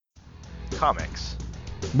comics,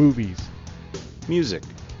 movies, music,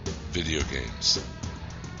 video games,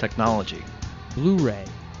 technology, Blu-ray,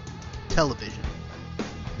 television.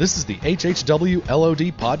 This is the HHW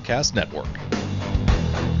LOD Podcast Network.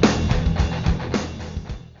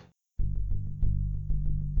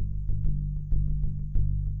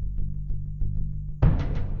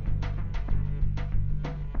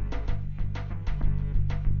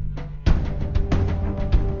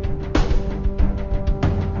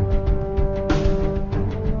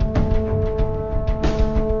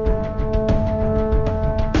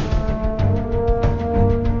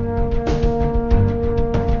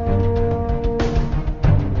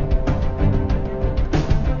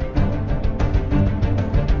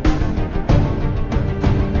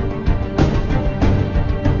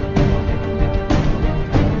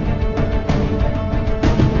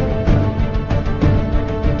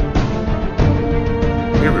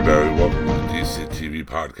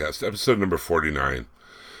 Podcast, episode number 49,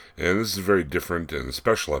 and this is a very different and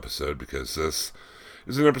special episode because this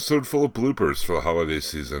is an episode full of bloopers for the holiday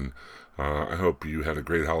season. I hope you had a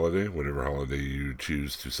great holiday, whatever holiday you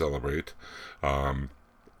choose to celebrate. I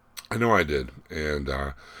know I did, and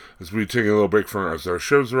as we take a little break from our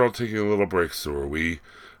shows are all taking a little break, so are we,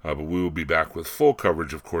 but we will be back with full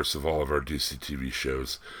coverage, of course, of all of our DC TV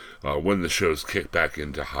shows when the shows kick back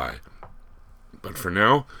into high. But for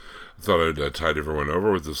now, I thought I'd tide everyone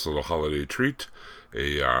over with this little holiday treat,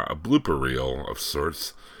 a blooper reel of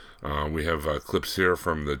sorts. We have clips here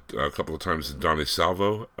from a couple of times that Donnie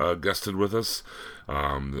Salvo guested with us.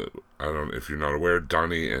 I don't, if you're not aware,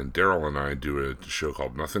 Donnie and Daryl and I do a show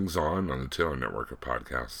called Nothing's On the Taylor Network of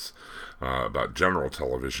podcasts about general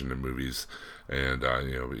television and movies. And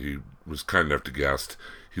he was kind enough to guest.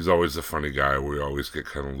 He's always a funny guy. We always get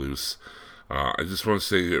kind of loose. I just want to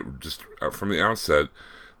say, just from the outset,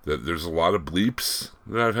 that there's a lot of bleeps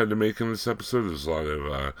that I've had to make in this episode. There's a lot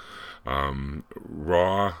of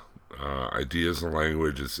raw ideas and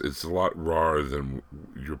language. It's a lot rawer than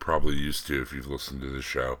you're probably used to if you've listened to the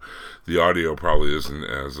show. The audio probably isn't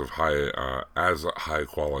as high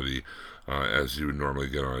quality as you would normally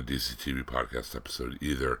get on a DC TV podcast episode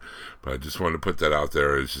either. But I just wanted to put that out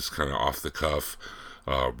there. It's just kind of off the cuff.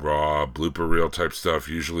 Raw blooper reel type stuff.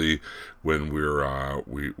 Usually when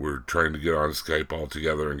we're trying to get on Skype all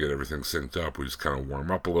together and get everything synced up, we just kind of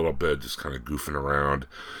warm up a little bit, just kind of goofing around.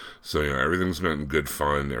 So everything's meant in good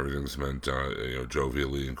fun. Everything's meant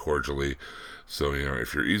jovially and cordially. So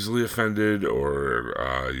if you're easily offended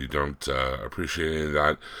or you don't appreciate any of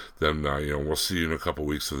that, then we'll see you in a couple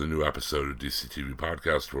weeks with a new episode of DC TV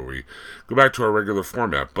Podcast where we go back to our regular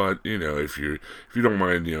format. But if you don't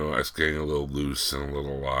mind us getting a little loose and a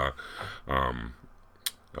little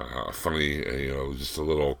funny, just a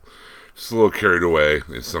little carried away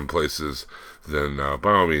in some places, then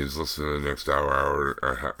by all means listen to the next hour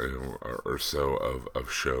or so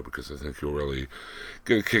of show, because I think you'll really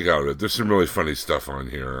get a kick out of it. There's some really funny stuff on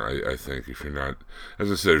here, I think. If you're not,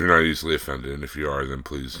 as I said, if you're not easily offended, and if you are, then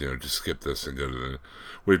please, just skip this and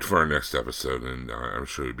wait for our next episode, and I'm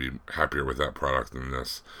sure you'll be happier with that product than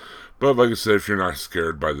this. But like I said, if you're not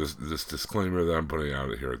scared by this disclaimer that I'm putting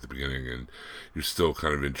out here at the beginning, and you're still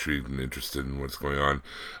kind of intrigued and interested in what's going on,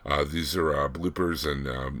 these are bloopers and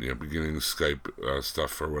beginning Skype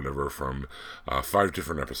stuff or whatever from 5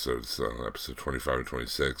 different episodes, episode 25 and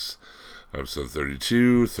 26, episode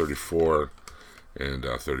 32, 34, and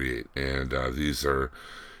 38. And these are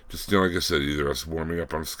just, like I said, either us warming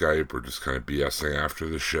up on Skype or just kind of BSing after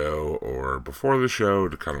the show or before the show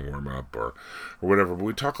to kind of warm up or whatever. But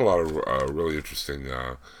we talk a lot of really interesting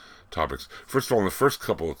topics. First of all, in the first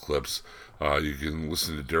couple of clips, you can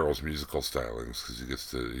listen to Daryl's musical stylings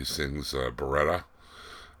because he sings Beretta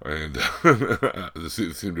and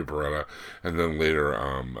the theme to Beretta, and then later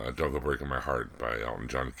Don't Go Breaking My Heart by Elton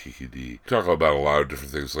John and Kiki D. Talk about a lot of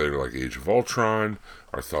different things later, like Age of Ultron,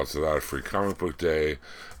 our thoughts of that at Free Comic Book Day,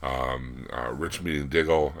 Rich meeting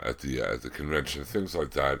Diggle at the convention, things like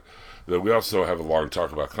that. We also have a long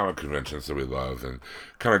talk about comic conventions that we love, and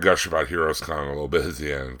kind of gush about Heroes Con a little bit at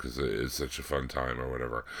the end because it's such a fun time or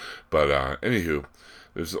whatever. But anywho,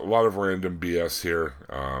 there's a lot of random BS here.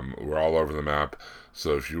 We're all over the map.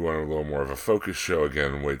 So if you want a little more of a focused show,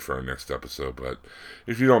 again, wait for our next episode. But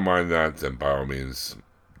if you don't mind that, then by all means,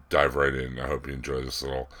 dive right in. I hope you enjoy this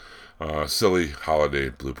little silly holiday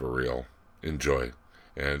blooper reel. Enjoy.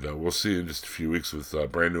 And we'll see you in just a few weeks with a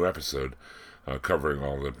brand new episode covering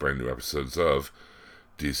all the brand new episodes of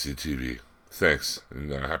DC TV. Thanks, and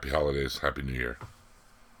happy holidays, happy New Year.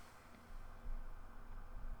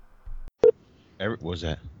 What was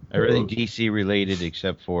that? Everything DC related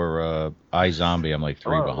except for iZombie, I'm like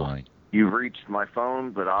 3 behind. You've reached my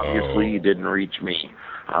phone, but obviously you didn't reach me.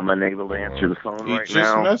 I'm unable to answer the phone He right just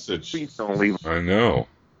now. messaged. Please don't leave. I know.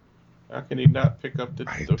 How can he not pick up the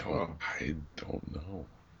phone? I don't know.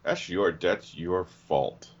 That's your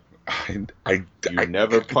fault. I You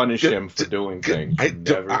never punish him for doing things. You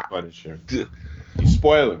never punish him. You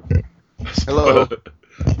spoil him. Hello.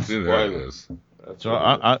 See, there it is. That's So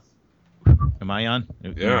what am I on?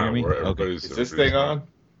 Can you Yeah, hear me? where Okay. everybody's. it is. Is this thing on?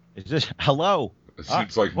 Is this hello? It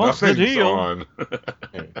seems like what's the nothing's deal? on.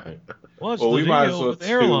 What's Well, the we might as deal well with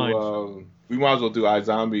airlines? we might as well do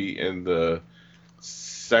iZombie in the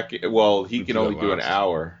second. Well, he We'll can do only that do an last.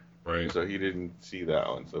 hour, Right. so he didn't see that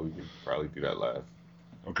one. So we can probably do that last.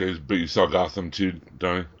 Okay, but you saw Gotham too,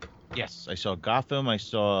 Donnie? Yes, I saw Gotham. I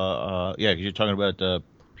saw, because you're talking about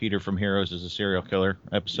Peter from Heroes as a serial killer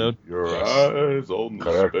episode. Your Yes. eyes on the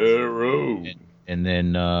Correct. sparrow. And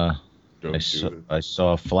then Don't I do it.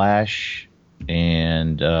 saw Flash,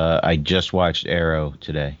 and I just watched Arrow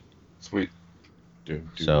today. Sweet.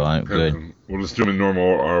 Don't do So it. I'm good. And we'll just do them in normal,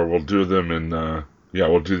 or we'll do them in.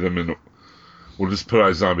 We'll do them in. We'll just put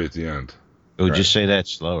iZombie at the end. Oh, Right. just say that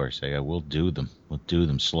slower. Say, we'll do them. We'll do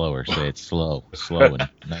them slower. Say it slow and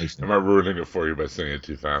nice. Am I ruining it for you by saying it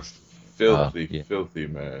too fast? Filthy, yeah. filthy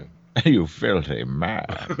man. You filthy man.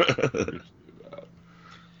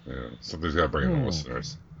 Yeah, something's got to bring in the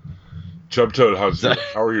listeners. Chub Toad, how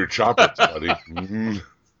are your chocolates, buddy? Mm,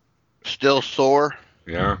 Still sore?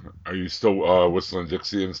 yeah, are you still whistling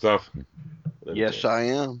Dixie and stuff? Yes, I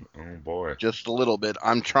am. Oh boy, Just a little bit.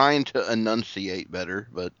 I'm trying to enunciate better,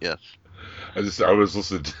 but yes. I was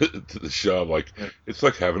listening to the show. I'm like, it's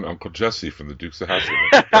like having Uncle Jesse from the Dukes of Hazzard.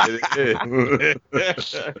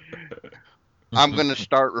 I'm going to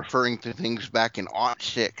start referring to things back in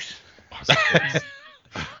 '06.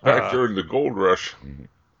 Back during the gold rush.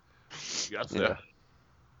 Yeah.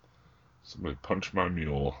 Somebody punch my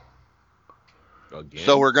mule. Again.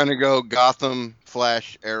 So we're going to go Gotham,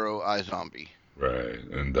 Flash, Arrow, iZombie. Right,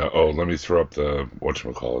 and let me throw up the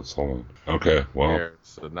whatchamacallits. Hold on. Okay, well, There,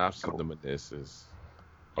 synopsis of this is.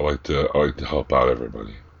 I like to help out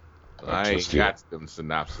everybody. I ain't Just you. got them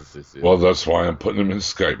synopsis. Well, that's why I'm putting them in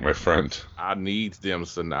Skype, my friend. I need them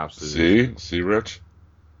synopsis. See, Rich.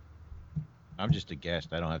 I'm just a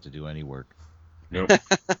guest. I don't have to do any work. Nope.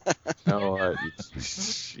 No,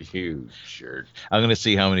 you jerk. I'm gonna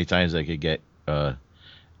see how many times I could get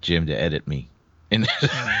Jim to edit me. And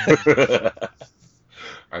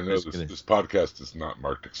I know this podcast is not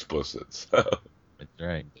marked explicit, so that's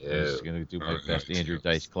right. Yeah. I'm just gonna do my best Andrew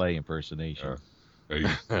Dice Clay impersonation.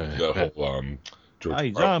 the whole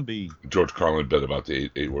George Carlin bit about the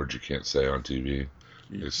eight words you can't say on TV.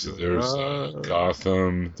 There's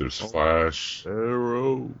Gotham, there's Flash.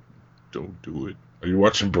 Arrow. Don't do it. Are you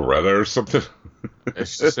watching Beretta or something?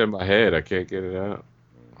 It's just in my head. I can't get it out.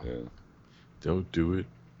 Yeah. Don't do it.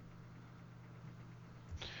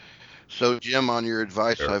 So, Jim, on your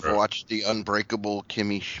advice, Yeah, I've right. watched The Unbreakable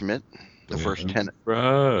Kimmy Schmidt, the first 10.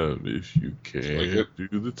 Prime if you can't Like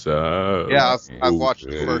do the time. Yeah, I've Ooh, watched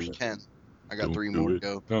the yeah. first 10. I got Don't 3 do more to it.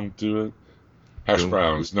 go. Don't do it. Hash Don't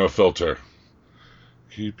browns, no filter.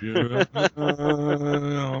 Keep your eye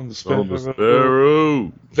on the sparrow. On the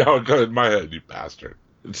sparrow. Now it got in my head, you bastard.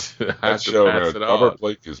 I That have to show, pass man. it Robert on.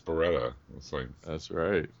 Blake is Beretta. It's like, That's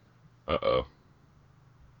right. uh-oh.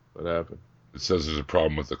 What happened? It says there's a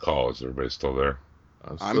problem with the call. Is everybody still there?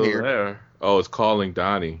 I'm still here. There. Oh, it's calling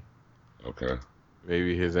Donnie. Okay.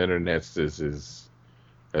 Maybe his internet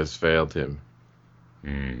has failed him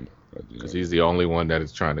because he's the only one that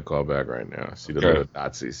is trying to call back right now. I see the Okay. little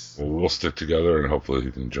Nazis. Well, we'll stick together and hopefully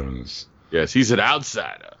he can join us. Yes, he's an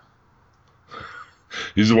outsider.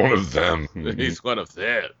 He's one of them. He's one of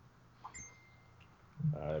them.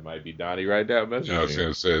 It might be Donnie right now messaging. Yeah, I was going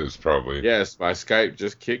to say it's probably. Yes, my Skype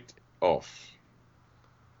just kicked off.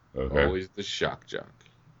 Okay. Always the shock jock.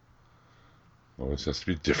 Always has to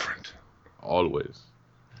be different. Always.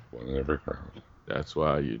 One in every crowd. That's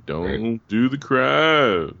why you don't do the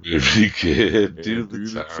crime. If you can't do Do the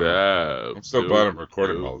the time. time. I'm so glad I'm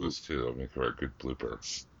recording Don't all this too. It'll make for a good blooper.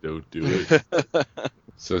 Don't do it. It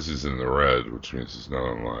says he's in the red, which means he's not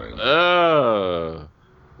online.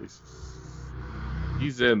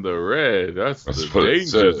 He's in the red. That's That's the what it danger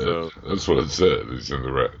said. zone. That's what it said. He's in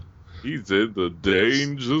the red. He's in the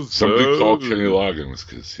danger zone. Somebody call Kenny Loggins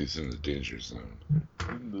because he's in the danger zone.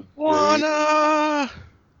 Wanna!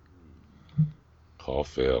 Call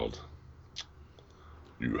failed.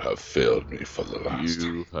 You have failed me for the last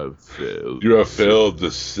time. You have failed. You have failed the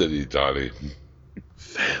city, Donnie.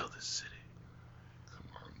 Failed the city.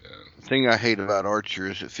 The thing I hate about Archer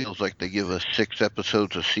is it feels like they give us 6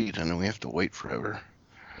 episodes a season and we have to wait forever.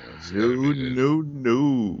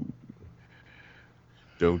 No.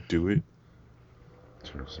 Don't do it.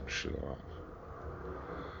 Turn some shit off.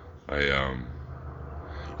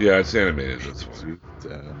 Yeah, it's animated. That's fine.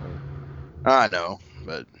 I know,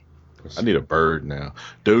 but I need a bird now.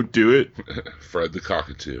 Don't do it. Fred the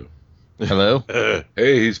cockatoo. Hello?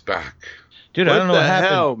 Hey, he's back. Dude, I don't know what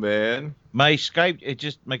happened. Hell, man? My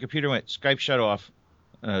Skype, my computer went, Skype shut off.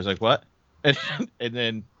 And I was like, what? And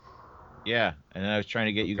then, yeah. And then I was trying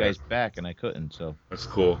to get you guys back, and I couldn't, so. That's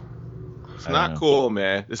cool. It's not cool,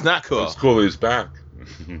 man. It's not cool. It's cool he's back.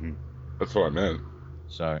 That's what I meant.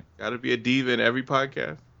 Sorry. Got to be a diva in every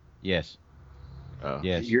podcast. Yes. Oh.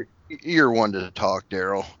 Yes. you're one to talk,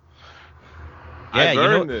 Daryl. Yeah, I've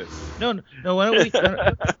earned this. No. Why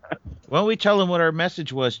don't we tell them what our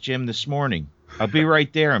message was, Jim, this morning? I'll be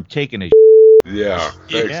right there. I'm taking a. Yeah,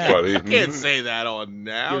 thanks, buddy. You can't say that on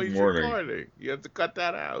now. Good He's morning. recording. You have to cut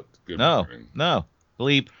that out. Good No, morning. no.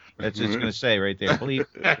 Bleep. That's what it's going to say right there. Bleep.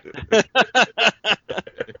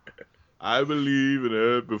 I believe in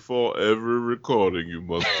it before every recording. You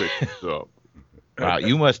must take this up. Wow,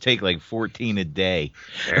 you must take like 14 a day.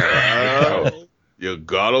 You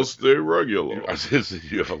gotta stay regular. I was gonna say,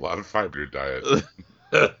 you have a lot of fiber in your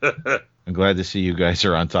diet. I'm glad to see you guys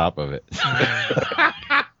are on top of it.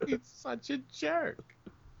 He's such a jerk.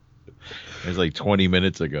 It was like 20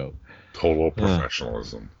 minutes ago. Total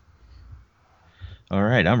professionalism. All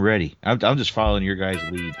right, I'm ready. I'm just following your guys'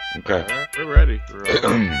 lead. Okay. All right, we're ready.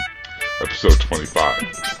 Episode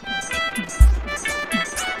 25.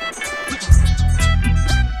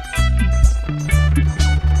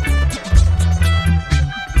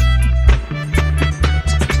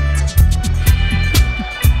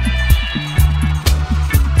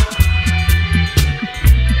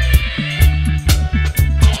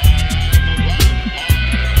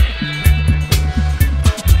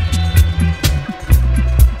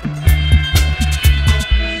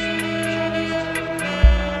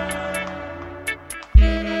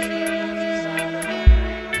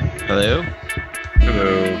 Hello?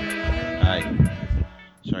 Hello. Hi.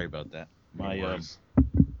 Sorry about that.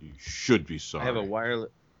 You should be sorry. I have a wireless.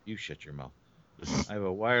 You shut your mouth. I have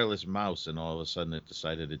a wireless mouse, and all of a sudden it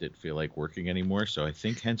decided it didn't feel like working anymore. So I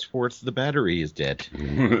think henceforth the battery is dead.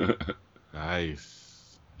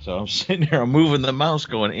 Nice. So I'm sitting there, I'm moving the mouse,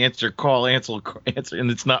 going answer, call, answer, and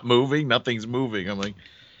it's not moving. Nothing's moving. I'm like,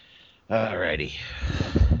 alrighty.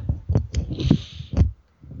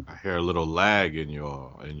 I hear a little lag in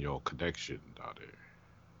your connection, daughter.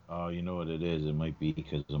 Oh, you know what it is? It might be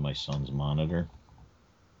because of my son's monitor.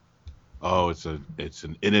 Oh, it's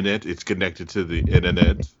an internet. It's connected to the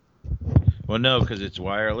internet. Well, no, because it's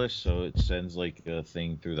wireless, so it sends like a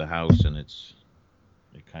thing through the house, and it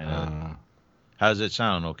kind of. How's it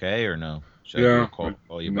sound? Okay or no? Should I call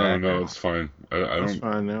you back? No, it's fine. I don't. That's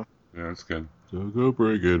fine now. Yeah, it's good. So go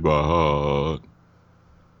breaking my heart.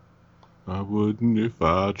 I wouldn't if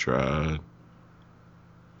I tried.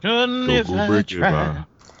 Couldn't Don't if go I breaking tried. my.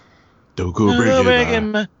 Don't go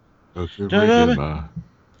breaking my. Don't go breaking my.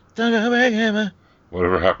 Don't go breaking my.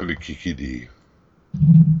 Whatever happened to Kiki D?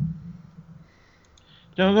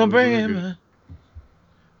 Don't go breaking my.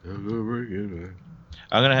 Don't go breaking my.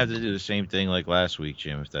 I'm gonna have to do the same thing like last week,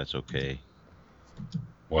 Jim, if that's okay.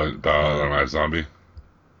 What about my zombie?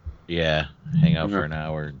 Yeah, hang out for an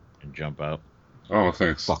hour and jump out. Oh,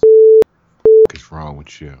 thanks. Fuck. What's wrong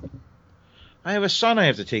with you? I have a son I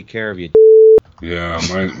have to take care of. You. Yeah,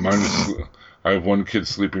 mine is. I have one kid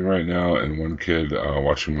sleeping right now and one kid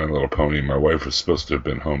watching My Little Pony. My wife was supposed to have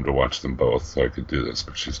been home to watch them both so I could do this,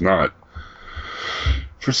 but she's not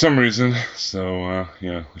for some reason. So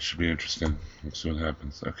yeah, it should be interesting. Let's see what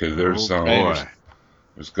happens. Okay, there's Gotham.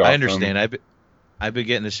 I understand. I've been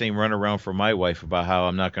getting the same runaround from my wife about how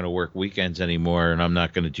I'm not going to work weekends anymore, and I'm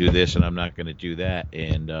not going to do this, and I'm not going to do that,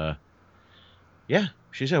 and yeah,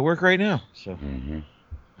 she's at work right now. So.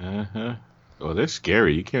 Oh, they're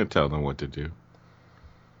scary. You can't tell them what to do.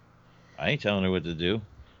 I ain't telling her what to do.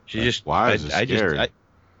 She just. Why is it scary?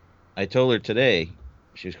 I told her today.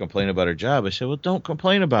 She was complaining about her job. I said, "Well, don't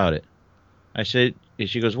complain about it." I said, and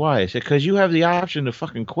she goes, "Why?" I said, "Because you have the option to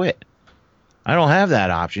fucking quit. I don't have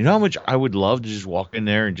that option. You know how much I would love to just walk in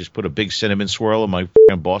there and just put a big cinnamon swirl on my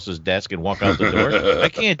fucking boss's desk and walk out the door? I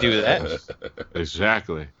can't do that."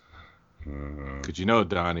 Exactly. Because you know,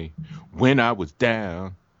 Donnie, when I was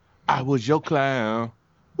down, I was your clown.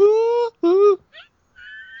 Ooh.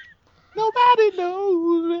 Nobody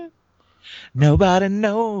knows me. Nobody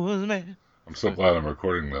knows me. I'm so glad I'm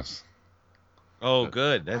recording this. Oh,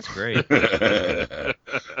 good. That's great.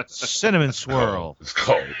 Cinnamon swirl. It's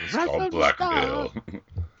called Blackmail. Give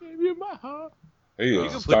you my heart. Hey, You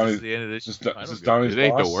this can is put this Donnie's. at the end of this. This I don't is give a- Donnie's It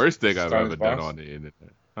ain't boss? the worst thing This I've is Donnie's ever done boss? on the internet.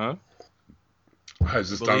 Huh? Is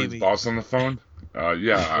this Believe Donnie's me. boss on the phone?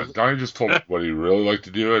 Yeah, Donnie just told me what he really liked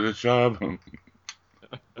to do at his job.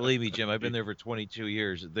 Believe me, Jim, I've been there for 22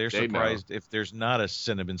 years. They're They surprised if there's not a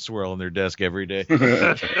cinnamon swirl on their desk every day.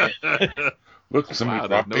 Look, somebody Wow, brought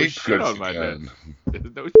there's no baked shit goods on my again.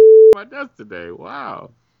 There's no on my desk today.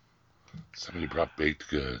 Wow. Somebody brought baked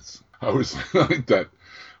goods. I was like that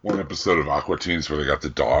one episode of Aqua Teens where they got the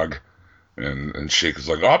dog, and Shake is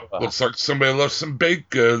like, "Oh, looks like somebody left some baked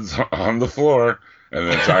goods on the floor." And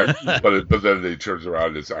then but then they turns around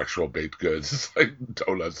and it's actual baked goods. It's like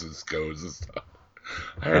donuts and scones and stuff.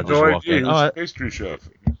 I had Just no walk idea. in. He was Oh, a pastry chef.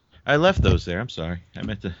 I left those there. I'm sorry. I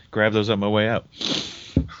meant to grab those on my way out.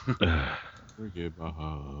 Forgive my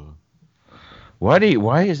heart.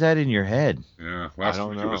 Why is that in your head? Yeah, last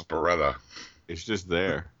don't week it know. was Beretta. It's just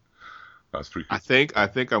there. Last week. I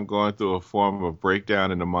think I'm going through a form of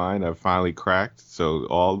breakdown in the mind. I've finally cracked. So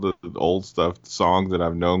all the old stuff, songs that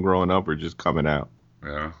I've known growing up, are just coming out.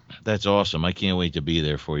 Yeah. That's awesome. I can't wait to be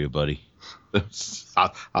there for you, buddy.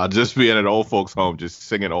 I'll just be in an old folks' home, just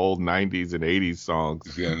singing old '90s and '80s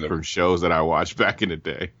songs Yeah, from shows that I watched back in the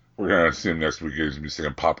day. We're gonna see him next week. He's gonna be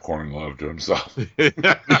singing "Popcorn Love" to himself.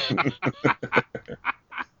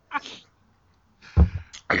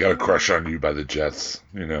 I got a crush on you by the Jets.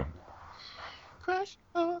 You know. Crush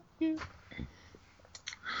on you.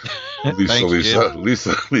 Thanks, Jim.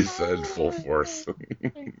 Lisa in full force.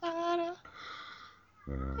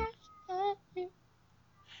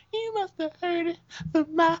 You must have heard it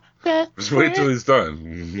from my best Just wait till he's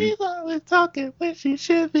done. She's always talking when she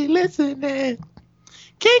should be listening.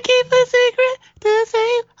 Can't keep a secret to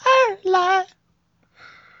save her life.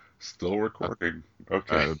 Still recording.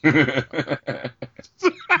 Okay.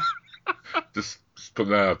 just put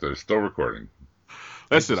that out there. Still recording.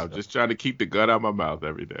 Listen, I'm just trying to keep the gun out of my mouth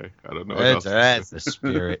every day. I don't know what else. That's the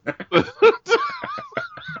spirit.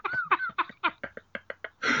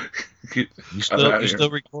 You still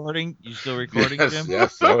recording? You still recording, yes, Jim?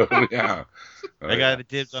 Yes. Oh, yeah. I got a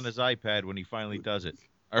dibs on his iPad when he finally does it.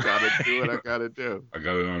 Gotta do what I gotta do. I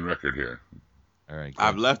got it on record here. All right.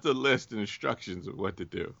 I've good. left a list and instructions of what to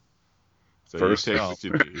do. So First, you take what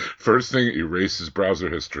you do. First thing, erase his browser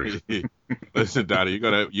history. Listen, Donnie,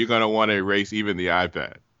 you're gonna want to erase even the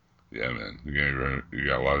iPad. Yeah, man. You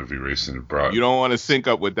got a lot of erasing of browser. You don't want to sync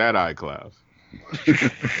up with that iCloud.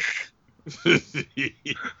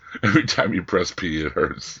 Every time you press P, it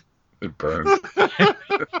hurts. It burns.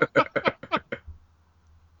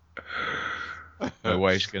 My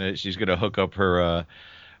wife's she's gonna hook up her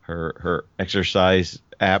exercise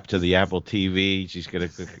app to the Apple TV. It's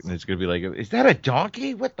gonna be like, is that a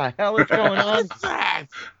donkey? What the hell is going on?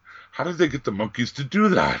 How did they get the monkeys to do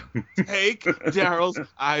that? Take Daryl's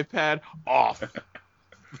iPad off the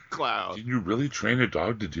cloud. Did you really train a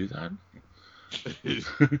dog to do that?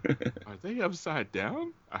 Are they upside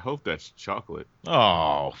down? I hope that's chocolate.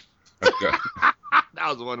 Oh, Okay. That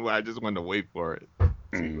was one where I just wanted to wait for it.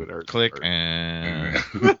 See what hurts. click.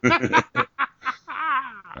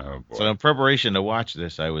 Oh, boy. So in preparation to watch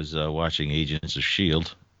this, I was watching Agents of S.H.I.E.L.D.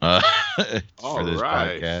 for All this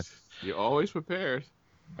right. podcast. You're always prepared.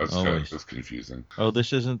 That's confusing. Oh,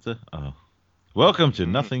 this isn't the. Oh, welcome to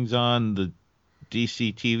Nothing's on the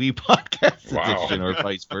DC TV podcast Wow. edition, or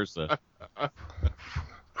vice versa.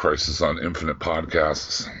 Crisis on Infinite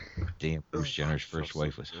Podcasts. Damn, Bruce Jenner's first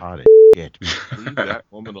wife was hot as shit. Leave that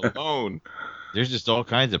woman alone. There's just all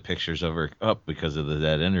kinds of pictures of her up because of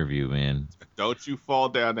that interview, man. Don't you fall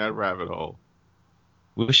down that rabbit hole.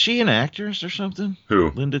 Was she an actress or something?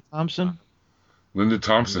 Who? Linda Thompson? Linda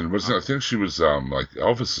Thompson. I think she was like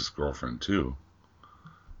Elvis's girlfriend too.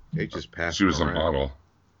 They just passed. She was a around. model.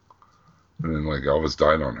 And then like Elvis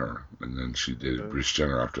died on her. And then she dated Bruce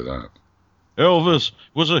Jenner after that. Elvis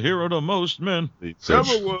was a hero to most men. The So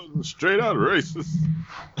devil was straight out racist.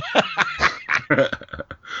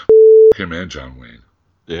 Him and John Wayne.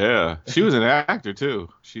 Yeah, she was an actor too.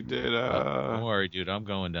 She did. Don't worry, dude. I'm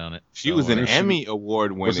going down it. She Don't was an worry. Emmy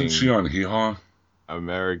award winning Wasn't she on Hee Haw?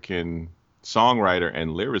 American songwriter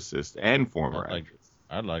and lyricist and former actress.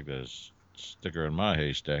 I'd like to stick her in my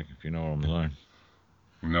haystack, if you know what I'm saying.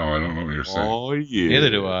 No, I don't know what you're saying. Oh yeah. Neither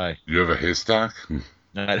do I. You have a haystack?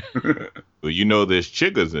 Well, you know there's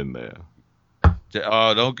chickas in there.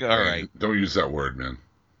 Oh, don't go. All right. Don't use that word, man.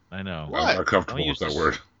 I know. What? I'm not comfortable Don't with use that this-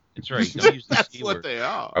 word. That's right. Don't use the That's C what word. they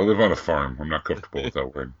are. I live on a farm. I'm not comfortable with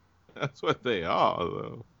that word. That's what they are,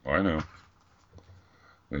 though. Oh, I know.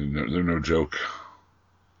 They're no joke.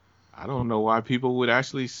 I don't know why people would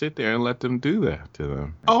actually sit there and let them do that to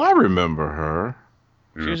them. Oh, I remember her.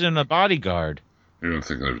 She was in The Bodyguard. You're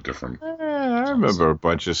thinking of a different. I remember a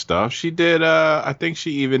bunch of stuff. She did, I think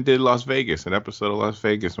she even did Las Vegas, an episode of Las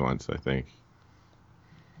Vegas once, I think.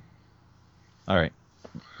 All right.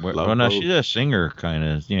 Love Well, no, Boat. she's a singer, kind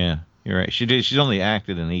of. Yeah, you're right. She's only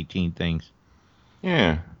acted in 18 things.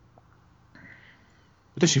 Yeah.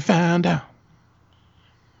 But then she found out.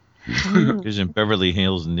 She's in Beverly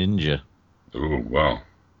Hills Ninja. Ooh, wow.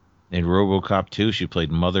 In RoboCop 2, she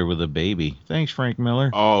played Mother with a Baby. Thanks, Frank Miller.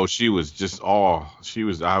 Oh, she was just awe.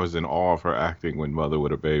 I was in awe of her acting when Mother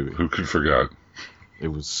with a Baby. Who could forget? It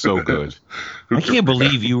was so good. Who I could can't forget?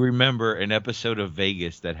 believe you remember an episode of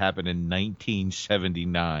Vegas that happened in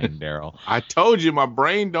 1979, Daryl. I told you my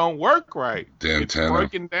brain don't work right. Dan It's Tanner.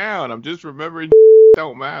 breaking down. I'm just remembering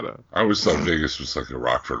don't matter. I always thought Vegas was like a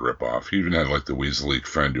Rockford ripoff. He even had like the Weasley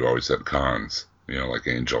friend who always had cons. You know, like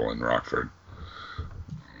Angel and Rockford.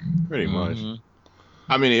 Pretty much. Mhm.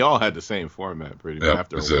 I mean, they all had the same format pretty much. Yep,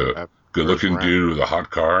 After it's a good-looking round. dude with a hot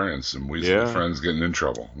car and some Weasley Yeah. friends getting in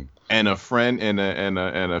trouble. And a friend and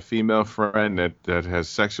a female friend that has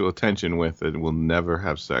sexual tension with it will never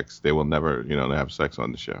have sex. They will never, have sex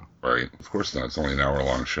on the show. Right? Of course not. It's only an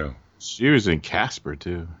hour-long show. She was in Casper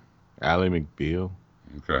too. Ally McBeal,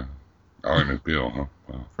 Okay. Ally McBeal, huh?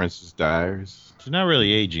 Wow. Princess Diaries. She's not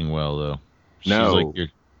really aging well, though. She's No. like your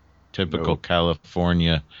typical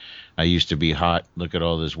California. I used to be hot. Look at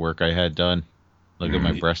all this work I had done. Look at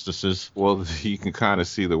my breastises. Well, you can kind of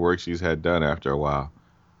see the work she's had done after a while.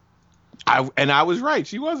 I was right.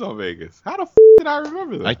 She was on Vegas. How the did I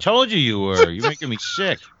remember that? I told you were. You're making me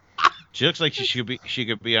sick. She looks like she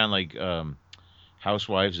could be on like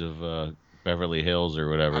Housewives of Beverly Hills or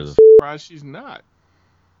whatever. I'm surprised she's not.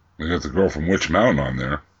 We got the girl from Witch Mountain on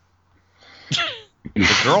there.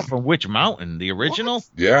 The girl from Witch Mountain, the original.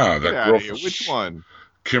 Yeah, that Get girl outta here. from Which one?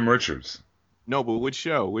 Kim Richards. No, but which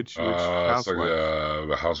show? Which It's like housewife?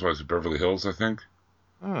 the Housewives of Beverly Hills, I think.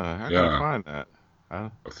 I Yeah. gotta find that. I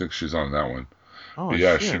think she's on that one. Oh, But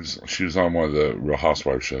yeah, shit. she was on one of the Real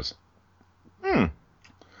Housewives shows.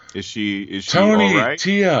 Is she Tony, all right?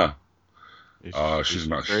 Tia. Is She's she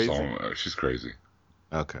not. crazy? She's crazy.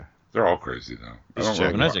 Okay. They're all crazy though. I Just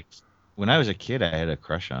don't check. When I was a kid, I had a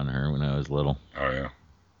crush on her when I was little. Oh yeah.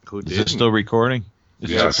 Who Is didn't? it still recording?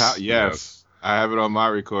 Yes. Yes. I have it on my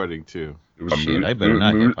recording too. It was Shit, I better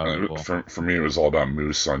not get Powerball. For me, it was all about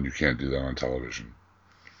Moose on You Can't Do That on Television.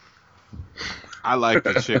 I like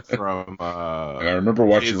the chick from And I remember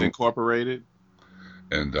watching Kids Incorporated.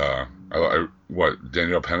 and what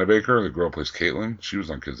Danielle Pennebaker, the girl who plays Caitlin, she was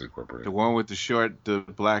on Kids Incorporated. The one with the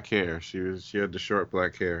black hair. She had the short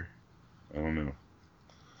black hair. I don't know.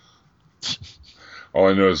 All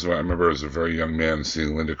I know is I remember as a very young man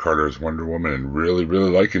seeing Linda Carter as Wonder Woman and really, really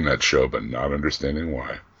liking that show, but not understanding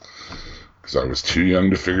why. Because I was too young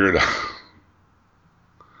to figure it out.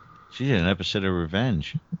 She did an episode of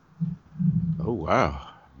Revenge Oh wow.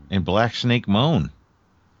 and Black Snake Moan.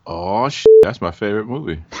 Oh that's my favorite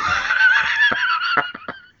movie.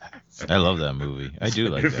 I love that movie. I do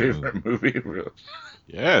like Your that movie. favorite movie? Really?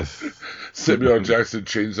 Yes. Samuel L. Jackson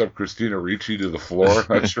chains up Christina Ricci to the floor.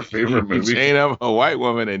 That's your favorite He movie? chained up a white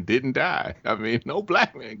woman and didn't die. I mean, no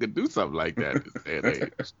black man could do something like that in this day and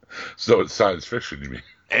age. So it's science fiction, you mean?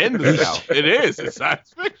 And the South. It is. It's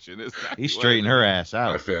science fiction. It's not He straightened her ass My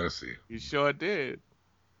out. fantasy. He sure did.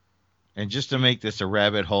 And just to make this a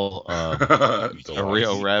rabbit hole, a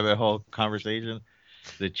real rabbit hole conversation,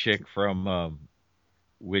 the chick from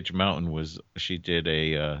Witch Mountain she did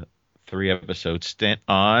a 3-episode stint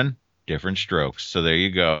on Different Strokes. So there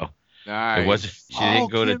you go. Nice. It wasn't. She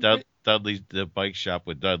didn't go to Kim, Dudley's the bike shop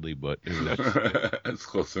with Dudley, but it was, That's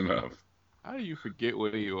close enough. How do you forget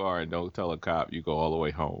where you are and don't tell a cop you go all the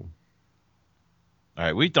way home? all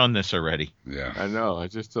right. We've done this already. Yeah. I know. I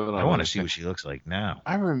just don't know. I want to see what she looks like now.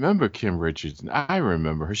 I remember Kim Richards. I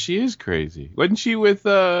remember her. She is crazy. Wasn't she with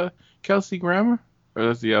Kelsey Grammer? Or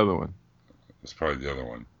that's the other one? That's probably the other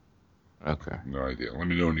one. Okay. No idea. Let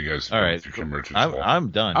me know when you guys All right. through Kim Richards. I'm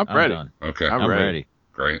done. I'm ready. Done. Okay. I'm I'm ready. ready.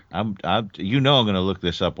 Great. I'm I'm going to look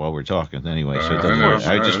this up while we're talking anyway. So it I doesn't know.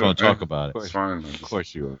 matter. I just won't I- talk about it. It's fine. I'm Of just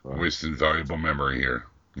course you are. wasting valuable memory here.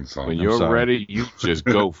 That's all. When I'm you're sorry. ready, you just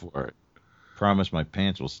go for it. Promise my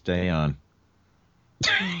pants will stay on.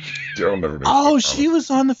 Daryl never makes Oh, that she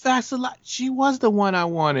was on the Facts of Life. She was the one I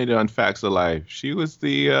wanted on Facts of Life. She was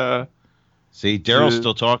the. See, Daryl's Dude.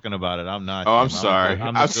 still talking about it. I'm not. Oh, I'm Tim. sorry. the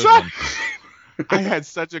I'm good sorry. one. I had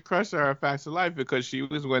such a crush on her on Facts of Life because she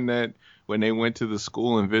was when they went to the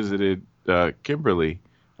school and visited Kimberly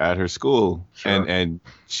at her school, Sure. and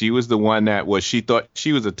she was the one that she thought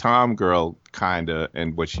she was a Tom girl kinda,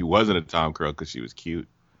 and but she wasn't a Tom girl because she was cute,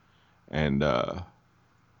 and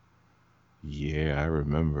yeah, I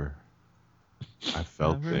remember. I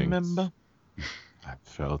felt things. Remember? I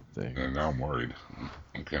felt things. And now I'm worried.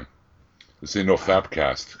 Okay. This ain't no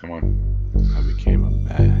Fapcast. Come on. I became a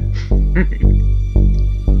man.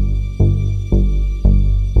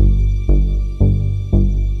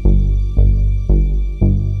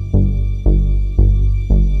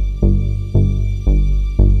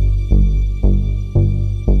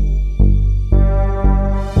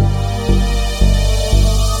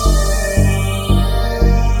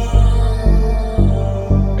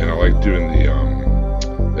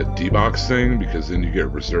 D-Box thing because then you get a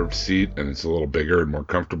reserved seat and it's a little bigger and more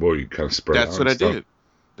comfortable. You kind of spread out. That's what I did.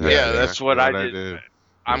 That's what I did.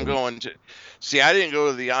 I'm going to see. I didn't go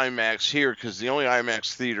to the IMAX here because the only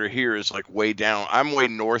IMAX theater here is like way down. I'm way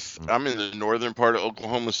north. I'm in the northern part of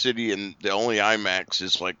Oklahoma City, and the only IMAX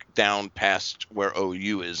is like down past where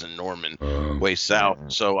OU is in Norman, way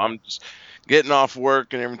south. So I'm just getting off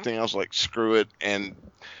work and everything. I was like, screw it. And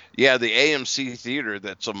yeah, the AMC theater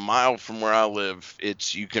that's a mile from where I live.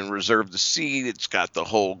 You can reserve the seat. It's got the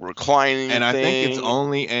whole reclining And I thing. think it's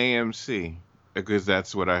only AMC because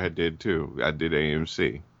that's what I did too. I did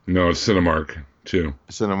AMC. No, it's Cinemark too.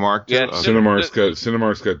 Cinemark too. Yeah, Okay.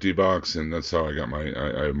 Cinemark's got D-Box, and that's how I got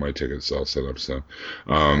I have my tickets all set up. So,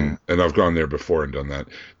 and I've gone there before and done that.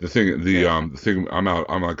 The thing,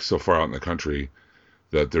 I'm like so far out in the country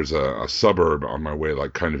that there's a suburb on my way,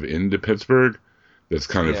 like kind of into Pittsburgh, that's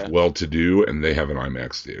kind of well-to-do, and they have an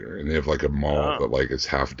IMAX theater, and they have like a mall that like is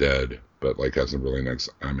half dead, but like has a really nice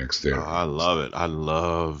IMAX theater. Oh, I love it. I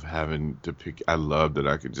love having to pick. I love that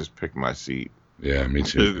I could just pick my seat. Yeah, me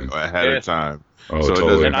too. Ahead of time. Oh, so totally. it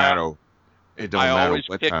doesn't And matter. It doesn't I matter always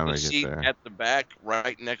what pick time the I get seat there. at the back,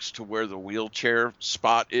 right next to where the wheelchair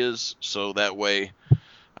spot is, so that way,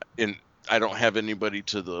 I don't have anybody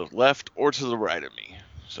to the left or to the right of me.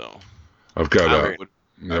 So I've got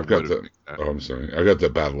I'm sorry. I've got the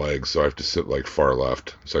bad leg, so I have to sit like far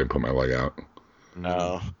left so I can put my leg out.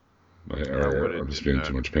 no. I'm just being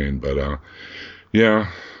too much pain, but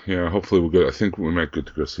yeah. Hopefully we'll go. I think we might get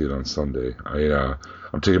to go see it on Sunday.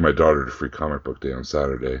 I'm taking my daughter to Free Comic Book Day on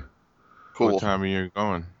Saturday. Cool. What time are you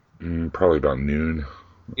going? Probably about noon.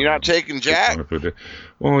 You're not taking Jack?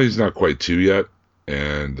 Well, he's not quite 2 yet,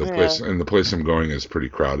 and the place I'm going is pretty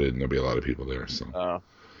crowded, and there'll be a lot of people there. So. All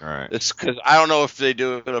right. It's because I don't know if they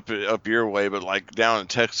do it up your way, but like down in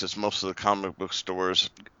Texas, most of the comic book stores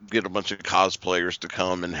get a bunch of cosplayers to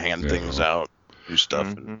come and hand things out, do stuff.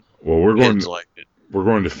 And Well, we're going. kids like it. We're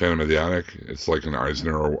going to Phantom of the Attic. It's like an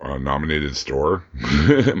Eisner nominated store.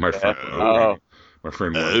 My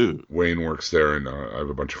friend Wayne works there, and I have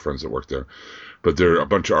a bunch of friends that work there. But there are a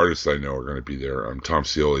bunch of artists I know are going to be there. Tom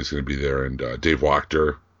Scioli is going to be there, and Dave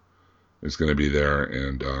Wachter is going to be there,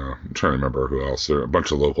 and I'm trying to remember who else. There are a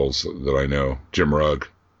bunch of locals that I know. Jim Rugg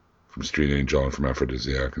from Street Angel and from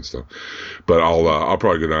Aphrodisiac and stuff. But I'll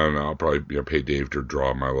probably go down and I'll probably pay Dave to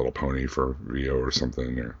draw My Little Pony for Rio or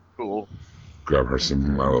something, or Cool. grab her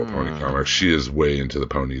some My Little Pony comics. She is way into the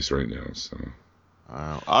ponies right now. So.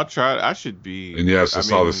 I'll try. I should be. And yes, I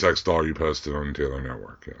saw the sex doll you posted on Taylor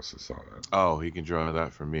Network. Yes, I saw that. Oh, he can draw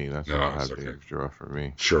that for me. That's what I'll have okay. to draw for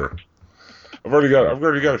me. Sure. I've already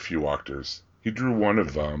got a few actors. He drew one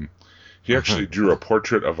of he actually drew a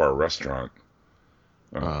portrait of our restaurant.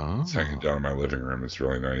 It's hanging down in my living room. It's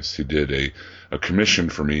really nice. He did a commission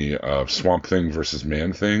for me of Swamp Thing versus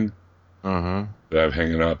Man Thing that I'm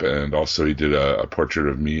hanging up, and also he did a portrait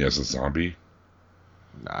of me as a zombie.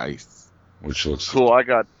 Nice. Which looks cool. I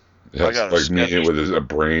got like me with a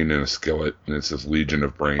brain and a skillet, and it says Legion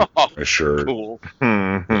of Brain on my shirt. Cool.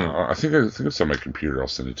 I think it's on my computer. I'll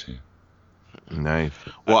send it to you. Nice.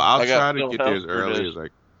 Well, I'll try to Phil get there as Helfer early is- as I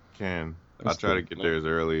can. That's I'll try to good. get there as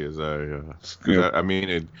early as I. Yeah. I mean,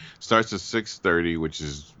 it starts at 6:30, which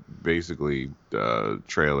is basically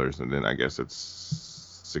trailers, and then I guess it's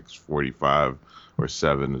 6:45 or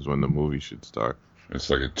 7 is when the movie should start. It's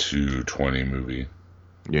like a 2:20 movie.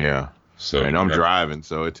 Yeah. So And I'm driving,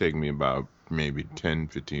 so it take me about maybe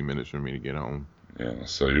 10-15 minutes for me to get home. Yeah,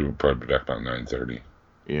 so you'll probably be back about 9:30.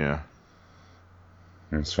 Yeah.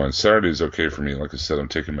 That's fine. Saturday's okay for me. Like I said, I'm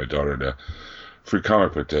taking my daughter to Free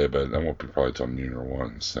Comic Book Day, but that won't be probably till noon or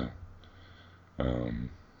 1. So,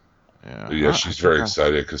 but yeah, she's very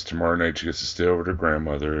excited because tomorrow night she gets to stay over to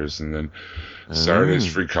grandmother's, and then Saturday's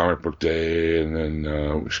Free Comic Book Day, and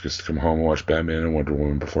then she gets to come home and watch Batman and Wonder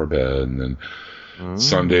Woman before bed, and then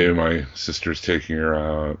Sunday my sister's taking her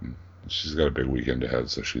out. She's got a big weekend ahead,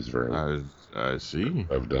 so she's very I see.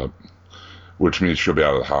 revved up. Which means she'll be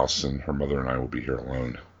out of the house, and her mother and I will be here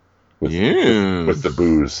alone with the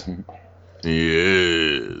booze.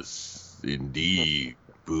 Yes, indeed.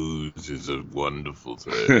 Booze is a wonderful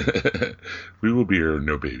thing. We will be here,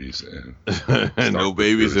 no babies. And No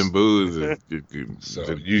babies and booze. So It's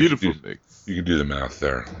a you beautiful can mix. You can do the math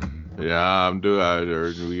there. Yeah, I'm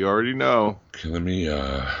doing. We already know. Okay, let me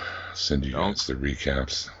send you guys the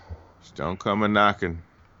recaps. Don't come a knocking.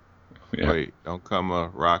 Yeah. Wait, don't come a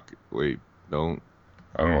rock. Wait, don't.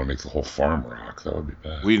 I don't want to make the whole farm rock. That would be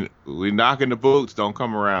bad. We knocking the boots. Don't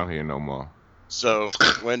come around here no more. So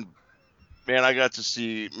I got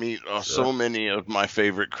to meet so many of my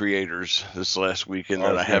favorite creators this last weekend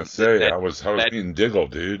that I have. I was being Diggle,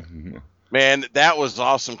 dude. Man, that was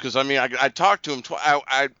awesome because I mean, I talked to him.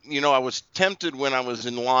 I was tempted when I was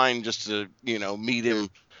in line just to meet him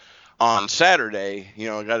on Saturday.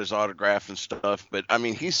 I got his autograph and stuff. But I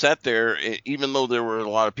mean, he sat there, even though there were a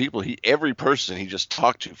lot of people. Every person he just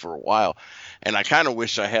talked to for a while, and I kind of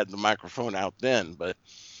wish I had the microphone out then. But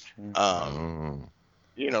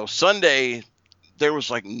Sunday there was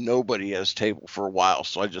like nobody at his table for a while,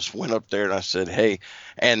 so I just went up there and I said, "Hey,"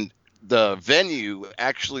 and the venue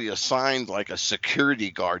actually assigned like a security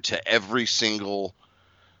guard to every single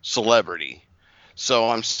celebrity. So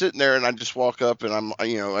I'm sitting there and I just walk up and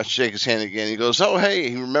I shake his hand again. He goes, "Oh, hey,"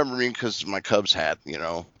 he remembered me because of my Cubs hat,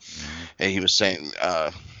 and he was saying,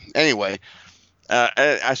 anyway,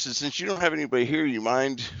 I said, "Since you don't have anybody here, you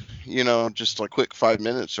mind, just like quick 5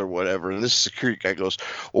 minutes or whatever?" And this security guy goes,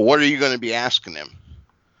 "Well, what are you going to be asking him?"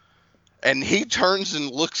 And he turns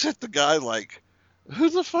and looks at the guy like, "Who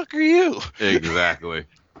the fuck are you?" Exactly.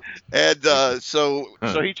 And so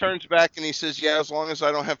he turns back and he says, "Yeah, as long as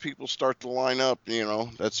I don't have people start to line up,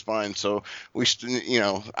 that's fine." So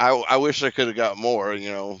I wish I could have got more,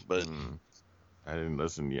 but I didn't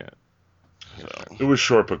listen yet. So. It was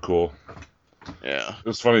short but cool. Yeah, it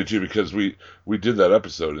was funny too because we did that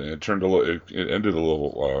episode and it ended a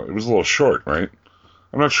little. It was a little short, right?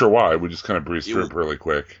 I'm not sure why. We just kind of breezed through it really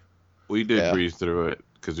quick. We did breeze through it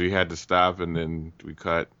because we had to stop and then we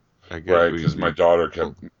cut. I guess right, because my daughter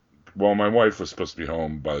kept. Well, my wife was supposed to be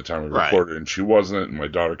home by the time we recorded, and she wasn't, and my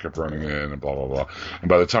daughter kept running in, and blah blah blah. And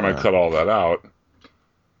by the time I cut all that out,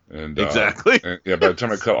 and exactly, by the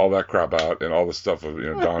time I cut all that crap out, and all the stuff of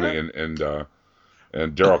Donnie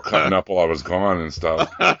and Daryl cutting up while I was gone and stuff.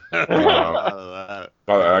 But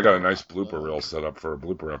I got a nice blooper reel set up for a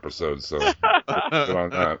blooper episode, so good on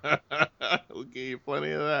that. We'll give you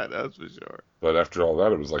plenty of that, that's for sure. But after all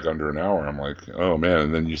that, it was like under an hour. I'm like, oh man.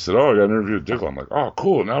 And then you said, "Oh, I got an interview with Dickel." I'm like, "Oh,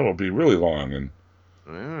 cool. Now it'll be really long." And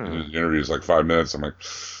the interview is like 5 minutes. I'm like,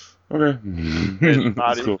 okay. It's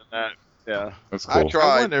not even cool. That. Yeah, that's cool.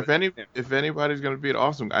 I wonder if anybody's going to be at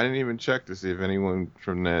Awesome. I didn't even check to see if anyone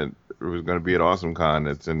from that was going to be at Awesome Con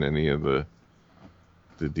that's in any of the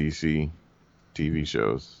DC TV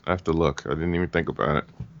shows. I have to look. I didn't even think about it.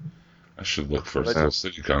 I should look for Steel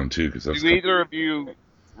City Con too, because that's. Do either of you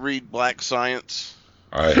read Black Science?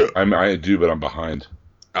 I do, but I'm behind.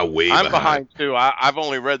 I'm behind too. I've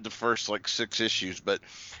only read the first like 6 issues, but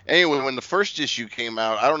anyway, when the first issue came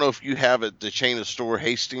out, I don't know if you have it, the Chain of Store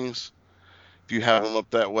Hastings, if you have them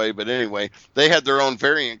up that way, but anyway, they had their own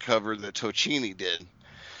variant cover that Tocini did.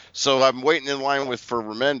 So I'm waiting in line for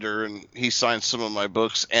Remender, and he signed some of my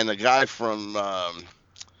books, and the guy from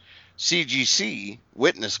CGC,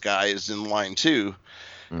 Witness guy, is in line too.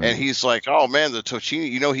 And he's like, "Oh man, the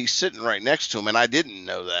Tocini, he's sitting right next to him," and I didn't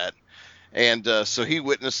know that. And so he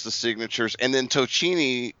witnessed the signatures, and then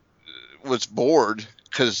Tocini was bored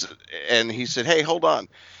and he said, "Hey, hold on,"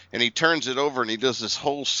 and he turns it over and he does this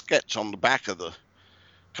whole sketch on the back of the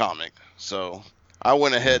comic. So I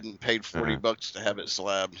went ahead and paid $40 to have it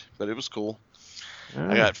slabbed, but it was cool.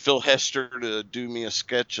 I got Phil Hester to do me a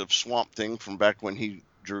sketch of Swamp Thing from back when he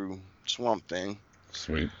drew Swamp Thing.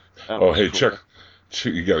 Sweet. Oh, hey, cool. Chuck,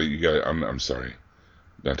 you got. I'm sorry,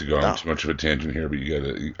 not to go on too much of a tangent here, but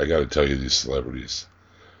I got to tell you these celebrities.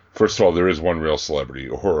 First of all, there is one real celebrity.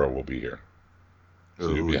 Uhura will be here.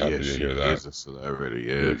 So you'll be happy to hear that. Is a celebrity,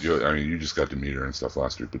 yes. You just got to meet her and stuff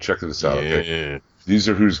last week, but check this out. Yeah. Okay? These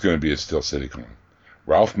are who's going to be at Steel City Con.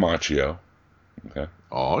 Ralph Macchio. Okay.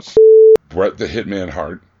 Oh, Bret the Hitman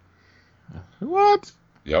Hart. What?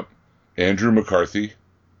 Yep. Andrew McCarthy.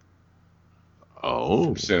 Oh.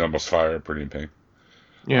 From St. Elmo's Fire, Pretty in Pink.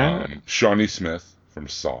 Yeah. Shawnee Smith from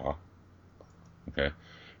Saw. Okay.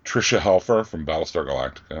 Trisha Helfer from Battlestar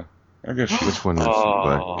Galactica. I guess she's. Which one is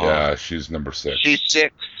she? Yeah, she's number 6. She's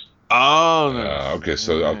 6. Oh, no. Okay,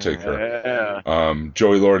 so I'll take her. Yeah.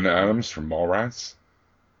 Joey Lord and Adams from Mallrats.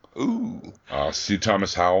 Ooh. C.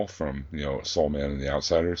 Thomas Howell from Soul Man and the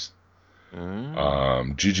Outsiders.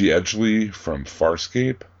 Gigi Edgley from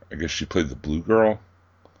Farscape. I guess she played the Blue Girl.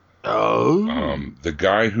 Oh. The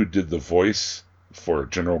guy who did the voice for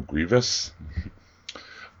General Grievous.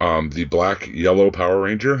 The Black Yellow Power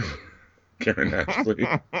Ranger. Karen Ashley.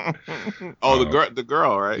 The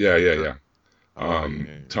girl, right? Yeah.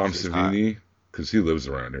 Tom Savini, because he lives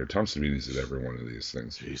around here. Tom Savini's at every one of these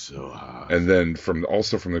things. He's so hot. And then from the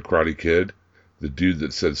Karate Kid, the dude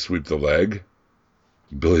that said "sweep the leg,"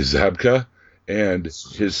 Billy Zabka, and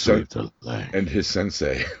his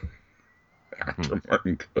sensei, actor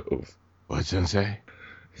Martin Cove. What sensei?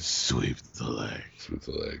 Sweep the leg. Sweep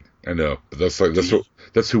the leg. I know, but that's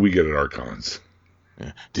who we get at our cons.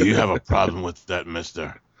 Yeah. Do you have a problem with that,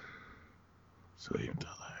 mister? Sweep the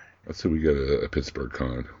leg. Let's see, we get a Pittsburgh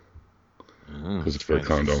con. Pittsburgh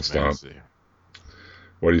con don't stop.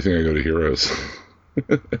 Why do you think I go to Heroes?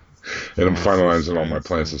 And I'm finalizing all my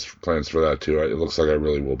plans for that too. It looks like I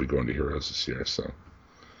really will be going to Heroes this year. So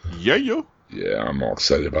yeah, I'm all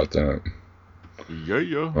excited about that. As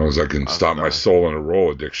long as I can stop my soul in a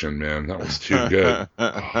roll addiction, man, that was too good.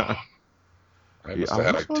 I must have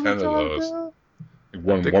had like 10 of those.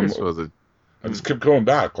 I just kept going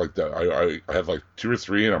back like that. I had like 2 or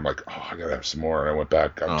 3, and I'm like, oh, I gotta have some more. And I went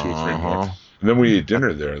back, got 2 or 3 more, and then we ate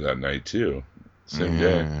dinner there that night too, same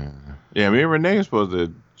day. Yeah, me and Renee are supposed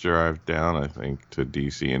to drive down, I think, to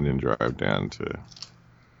DC and then drive down to.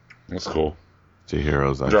 That's cool. To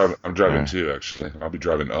Heroes. I'm driving too, actually. I'll be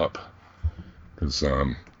driving up because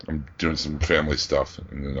I'm doing some family stuff,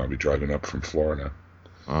 and then I'll be driving up from Florida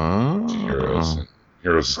to Heroes. And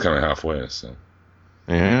Heroes is kind of halfway, so.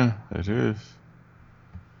 Yeah, it is.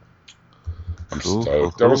 I'm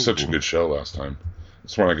stoked. That was such a good show last time.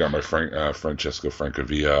 That's when I got my Francesco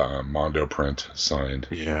Francavilla Mondo print signed.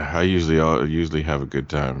 Yeah, I usually have a good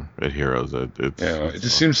time at Heroes. It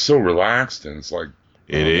just seems so relaxed, and it's like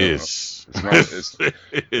it is. It's not.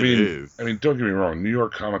 I mean, don't get me wrong. New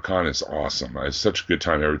York Comic Con is awesome. I have such a good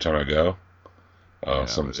time every time I go.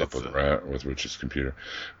 Something's up with Rich's computer,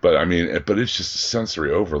 but I mean, it's just a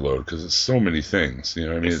sensory overload because it's so many things. You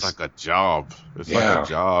know what I mean? It's like a job. It's like a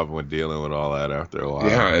job when dealing with all that after a while.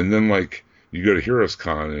 Yeah, and then like you go to Heroes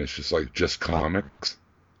Con and it's just like comics,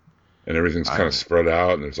 and everything's kind of spread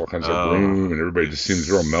out, and there's all kinds of room, and everybody just seems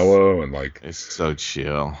real mellow and like it's so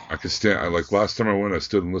chill. I could stand. Like last time I went, I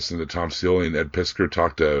stood and listened to Tom Seeley and Ed Piskor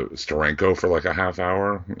talk to Steranko for like a half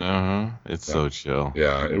hour. It's so chill.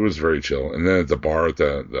 Yeah, it was very chill. And then at the bar, at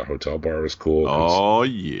the hotel bar was cool. Oh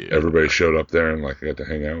yeah, everybody showed up there, and like I got to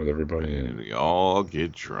hang out with everybody. And we all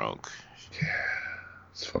get drunk. Yeah,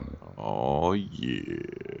 it's fun. Oh yeah.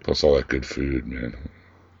 Plus all that good food, man.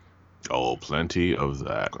 Oh, plenty of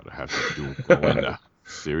that. Gonna have to go into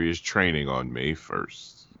serious training on May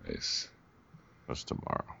 1st. Nice. That's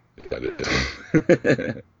tomorrow. That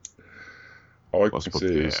is. All I can say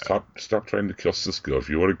is stop trying to kill Cisco. If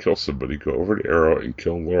you want to kill somebody, go over to Arrow and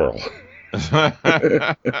kill Laurel. I'm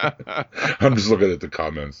just looking at the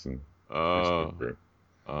comments. And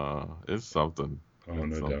it's something. Oh,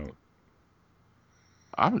 no doubt.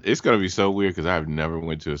 It's gonna be so weird because I've never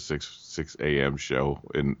went to a 6 a.m. show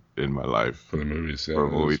in my life for the movies. Yeah, for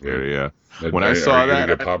a movie theater. Yeah. When I saw that,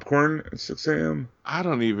 get popcorn at 6 a.m. I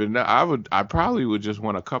don't even know. I probably would just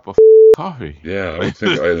want a cup of coffee. Yeah, I would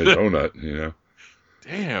think I had a donut. You know.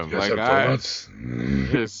 Damn,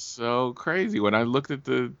 it's so crazy. When I looked at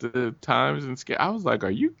the times and scale, I was like,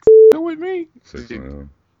 "Are you with me?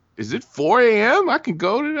 Is it 4 a.m.? I can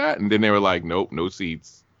go to that?" And then they were like, "Nope, no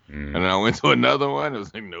seats." And I went to another one. It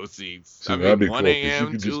was like no seats. So that'd be 1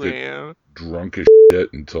 a.m., 2 a.m. Drunk as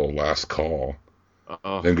shit until last call.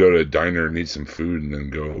 Then go to a diner and eat some food, and then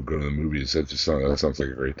go to the movies. That sounds like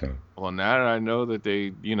a great time. Well, now that I know that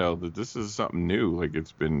that this is something new, like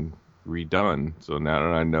it's been redone. So now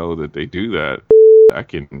that I know that they do that, I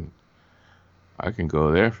can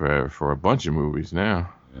go there for a bunch of movies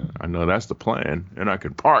now. Yeah. I know that's the plan, and I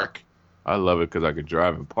can park. I love it because I can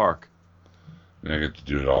drive and park. And I get to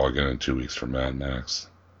do it all again in 2 weeks for Mad Max.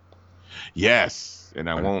 Yes, and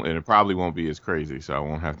and it probably won't be as crazy, so I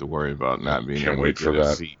won't have to worry about not being able to get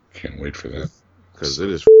a seat. Can't wait for that. Because it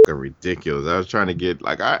is fucking ridiculous. I was trying to get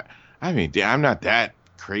I'm not that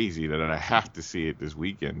crazy that I have to see it this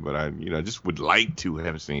weekend, but I just would like to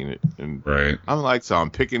have seen it. And right. I'm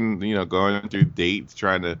picking, going through dates,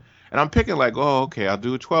 and I'm picking like, oh, okay, I'll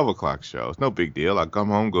do a 12 o'clock show. It's no big deal. I'll come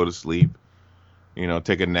home, go to sleep.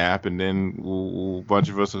 Take a nap, and then a bunch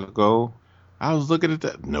of us will go. I was looking at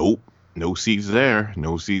that. Nope. No seats there.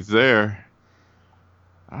 No seats there.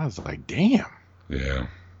 I was like, damn. Yeah.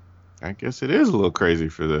 I guess it is a little crazy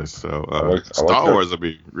for this. So Star Wars will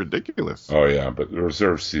be ridiculous. Oh, yeah, but the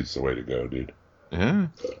reserved seats the way to go, dude. Yeah.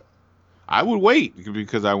 I would wait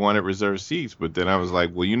because I wanted reserved seats, but then I was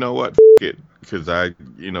like, well, you know what? F it. Because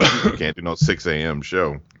people can't do no 6 a.m.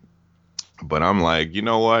 show. But I'm like, you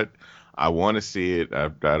know what? I want to see it. I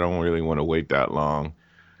don't really want to wait that long.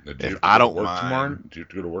 I don't work tomorrow. Do you have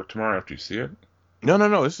to go to work tomorrow after you see it?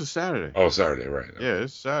 No. It's a Saturday. Oh, Saturday, right? Yeah,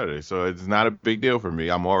 it's Saturday, so it's not a big deal for me.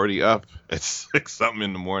 I'm already up at 6 something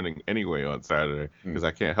in the morning anyway on Saturday because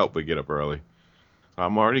I can't help but get up early. So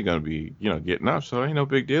I'm already gonna be, getting up. So it ain't no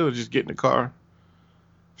big deal. Just get in the car,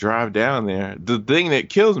 drive down there. The thing that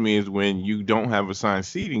kills me is when you don't have assigned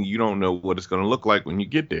seating, you don't know what it's going to look like when you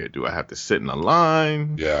get there. Do I have to sit in a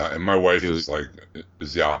line? Yeah, and my wife is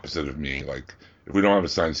the opposite of me. Like, if we don't have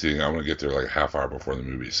assigned seating, I want to get there like a half hour before the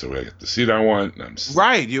movie, so I get the seat I want. And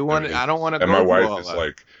Right. You want? I don't want to go. And my through wife all is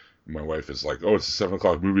that. like, oh, it's a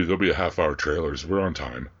 7:00 movie. There'll be a half hour trailers. We're on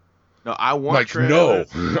time. No, I want Like,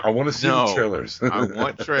 trailers. no, I want to see the trailers. I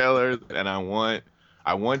want trailers, and I want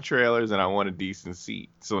trailers, and I want a decent seat.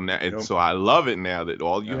 So now, so I love it now that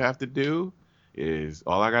all you have to do is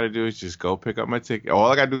all I got to do is just go pick up my ticket.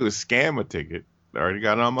 All I got to do is scan my ticket. I already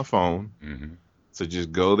got it on my phone. Mm-hmm. So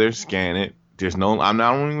just go there, scan it. There's no, I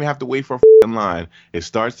don't even have to wait for a line. It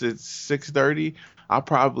starts at 6:30. I'll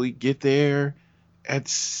probably get there at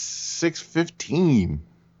 6:15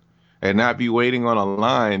 and not be waiting on a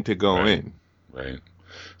line to go in. Right.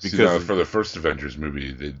 Because See, now, for the first Avengers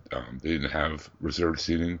movie, they didn't have reserved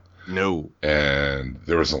seating. No. And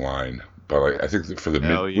there was a line. But like, I think that for the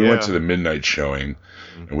we yeah. went to the midnight showing,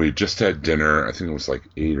 and we just had dinner. I think it was like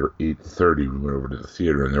 8 or 8:30. We went over to the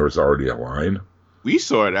theater, and there was already a line. We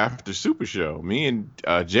saw it after Super Show. Me and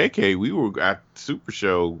JK, we were at Super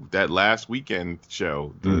Show that last weekend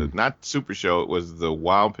show. Not Super Show, it was the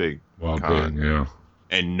Wild Pig Con. Pig, yeah.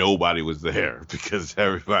 And nobody was there because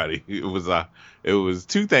everybody. It was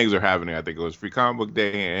two things were happening. I think it was Free Comic Book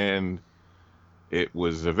Day and it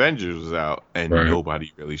was Avengers was out, and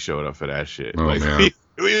nobody really showed up for that shit. Oh, like man.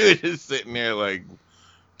 we were just sitting there like.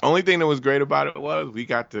 Only thing that was great about it was we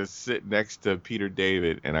got to sit next to Peter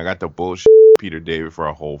David, and I got to bullshit Peter David for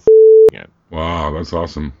a whole weekend. Wow, that's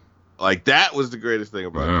awesome. Like, that was the greatest thing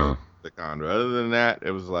about the con. Other than that, it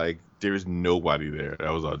was like, there's nobody there.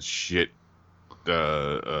 That was a shit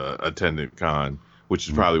attendant con, which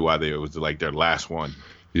is probably why it was like their last one.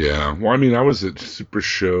 Yeah. Well, I mean, I was at Super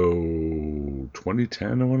Show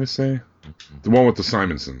 2010, I want to say. The one with the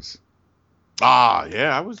Simonsons. Ah,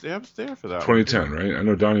 yeah, I was there for that 2010, right? I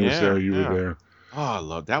know Donnie was there. You were there. Oh, I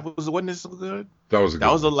love that. Wasn't it so good? That was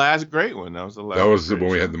the last great one. That was the last. That was when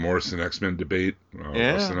we had the Morrison X-Men debate.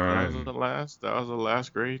 That was the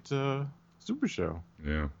last great Super Show.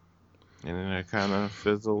 Yeah. And then it kind of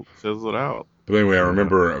fizzled out. But anyway, I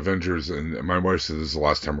remember Avengers, and my wife said this is the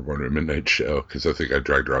last time we're going to a midnight show because I think I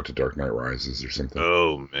dragged her out to Dark Knight Rises or something.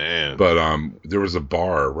 Oh man! But there was a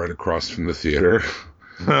bar right across from the theater.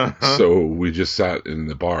 So we just sat in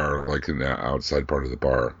the bar, like in the outside part of the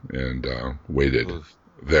bar, and waited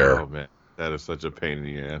there. Oh man, that is such a pain in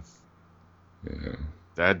the ass. Yeah.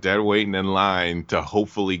 That waiting in line to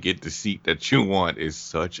hopefully get the seat that you want is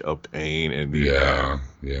such a pain in the ass.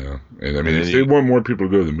 Yeah. And I mean, if they want more people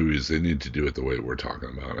to go to the movies, they need to do it the way we're talking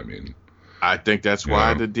about. I mean, I think that's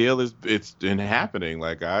why the deal it's been happening.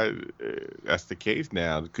 Like that's the case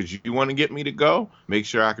now. Because you want to get me to go, make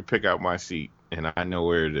sure I can pick out my seat. And I know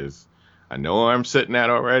where it is. I know where I'm sitting at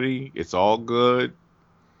already. It's all good.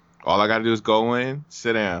 All I got to do is go in,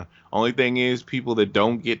 sit down. Only thing is, people that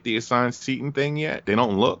don't get the assigned seating thing yet, they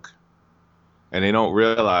don't look. And they don't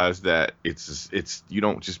realize that it's you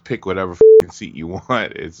don't just pick whatever seat you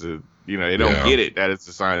want. They don't get it that it's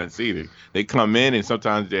assigned seating. They come in and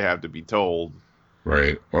sometimes they have to be told.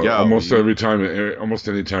 Right. Well, almost any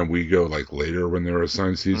time we go like later when there are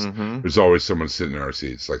assigned seats, there's always someone sitting in our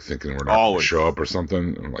seats, like thinking we're not going to show up or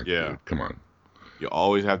something. And I'm like, dude, come on. You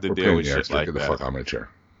always have to deal with shit like that. Get the fuck out of my chair.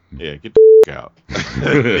 Yeah, get the out.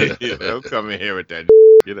 Don't come in here with that.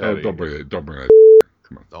 Get out of here. Don't bring that.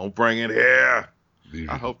 Come on. Don't bring it here.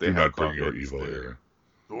 I hope they do not bring your evil here.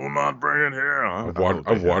 Do not bring it here.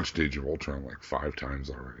 I've watched Age of Ultron like 5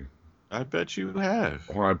 times already. I bet you have.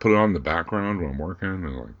 Well, I put it on the background when I'm working,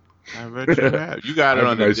 and like. I bet you have. You got it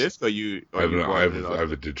on the disc, or you? I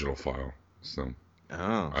have a digital file, so.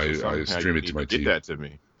 Oh. I stream it to my TV. Get that to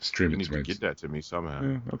me. Stream it to my. Get that to me somehow.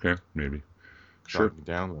 Yeah, okay, maybe. Sure.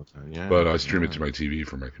 Download that. Yeah. But I stream it to my TV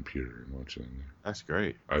from my computer and watch it in there. That's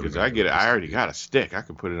great. Because I get it. I already got a stick. I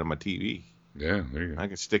can put it on my TV. Yeah, there you go. I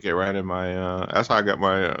can stick it right in my. That's how I got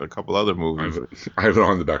my a couple other movies. I have it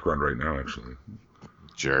on the background right now, actually.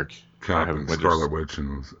 Jerk. Cap and Scarlet Witch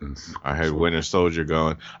and I had Winter Soldier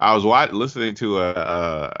going. I was listening to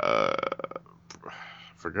I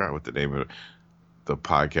forgot what the name of the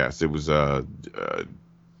podcast. It was a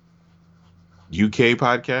UK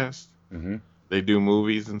podcast. Mm-hmm. They do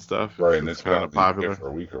movies and stuff. Right, and it's kind of popular for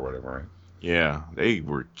a week or whatever, right? Yeah, they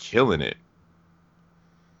were killing it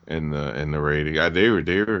in the rating. They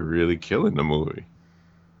were really killing the movie.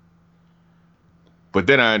 But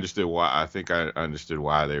then I understood why. I think I understood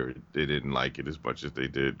why they didn't like it as much as they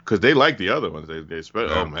did, because they liked the other ones.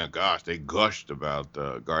 Oh my gosh, they gushed about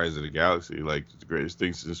Guardians of the Galaxy, like the greatest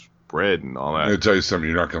things since bread and all that. I'm gonna tell you something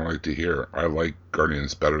you're not gonna like to hear. I like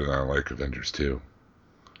Guardians better than I like Avengers 2.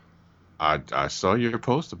 I saw your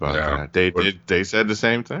post about Yeah. that. They said the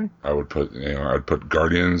same thing. I would put, I'd put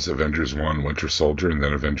Guardians, Avengers 1, Winter Soldier, and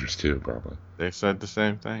then Avengers 2 probably. They said the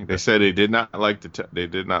same thing. They said they did not like the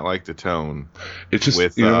tone. It just,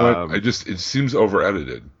 with, what? It seems over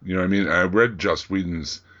edited. You know what I mean? I read Joss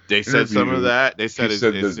Whedon's. They said some interview. of that. They said He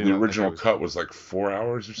said the original cut was like 4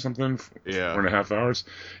 hours or something. Yeah. 4.5 hours.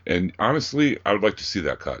 And honestly, I would like to see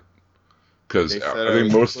that cut. Because They said I it think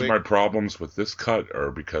was most quick. of my problems with this cut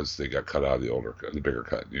are because they got cut out of the bigger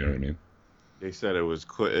cut. You know what I mean? They said it was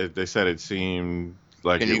quick. They said it seemed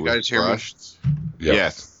like Can it you was guys hear me? rushed. Yep.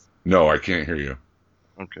 Yes. No, I can't hear you.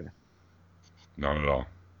 Okay. Not at all.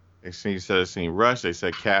 They said it seemed rushed. They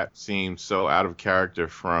said Cap seemed so out of character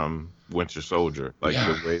from Winter Soldier. Like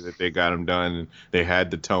Yeah. the way that they got him done, and they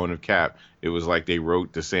had the tone of Cap. It was like they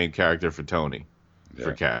wrote the same character for Tony, for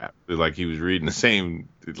Yeah. Cap. Like he was reading the same,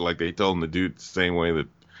 like they told him to do it the same way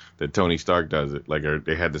that Tony Stark does it. Like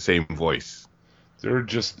they had the same voice. They're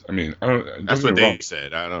just, I mean, I don't. That's don't what get me they wrong.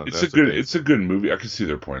 said. I don't. It's that's a good. what they It's a good movie. I can see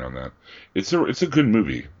their point on that. It's a good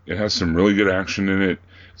movie. It has some really good action in it.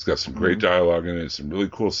 It's got some great dialogue in it. Some really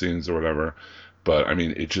cool scenes or whatever. But I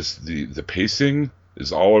mean, it just the pacing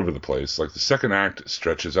is all over the place. Like the second act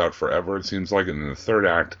stretches out forever. It seems like, and then the third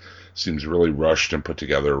act seems really rushed and put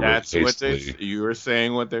together. That's really what hastily. you were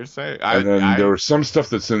saying. What they're saying. And then there was some stuff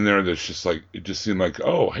that's in there that's just like, it just seemed like,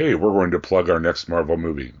 oh, hey, we're going to plug our next Marvel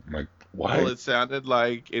movie. I'm like, why? Well, it sounded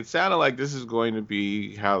like this is going to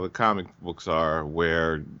be how the comic books are,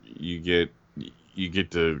 where you get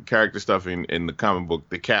the character stuff in the comic book,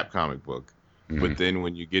 the Cap comic book, but then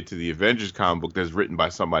when you get to the Avengers comic book that's written by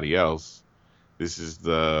somebody else, this is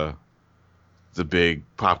the big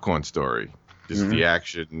popcorn story. This is the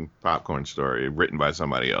action popcorn story written by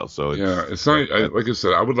somebody else. So it's not like I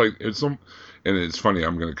said. I would like it's some, and it's funny.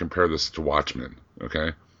 I'm going to compare this to Watchmen.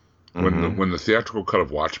 Okay, when the theatrical cut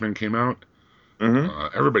of Watchmen came out,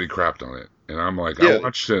 everybody crapped on it, and I'm like, I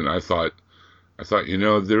watched it, and I thought,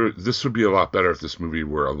 this would be a lot better if this movie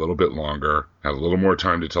were a little bit longer, had a little more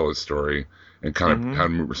time to tell its story, and kind of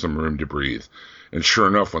had some room to breathe. And sure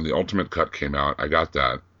enough, when the Ultimate Cut came out, I got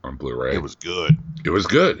that on Blu-ray. it was good. It was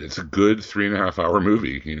good. It's a good 3.5 hour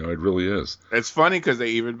movie. You know, it really is. It's funny because they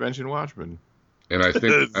even mentioned Watchmen. And I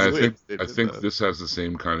think It's I think this has the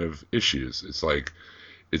same kind of issues. It's like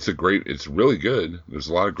it's really good. There's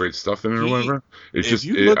a lot of great stuff in it or whatever. It's just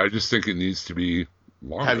I just think it needs to be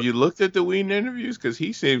longer. Have you looked at the Whedon interviews? Because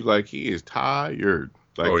he seems like he is tired.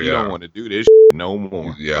 Like he don't want to do this no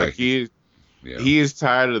more. Yeah, like he is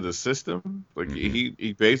tired of the system. Like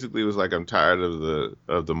he basically was like, I'm tired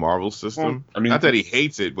of the Marvel system. Well, I mean, not that he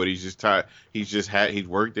hates it, but he's just tired. He's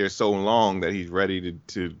worked there so long that he's ready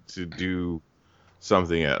to do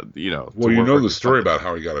something else. Well, you know the story about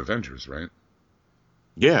how he got Avengers, right?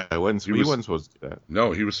 Yeah, he wasn't supposed to do that.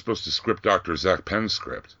 No, he was supposed to script Dr. Zach Penn's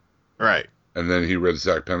script. Right. And then he read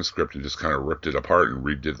Zach Penn's script and just kind of ripped it apart and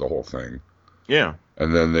redid the whole thing. Yeah.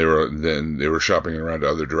 And then they were shopping around to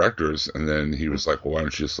other directors, and then he was like, "Well, why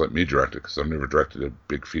don't you just let me direct it? Because I've never directed a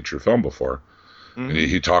big feature film before." And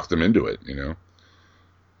he talked them into it,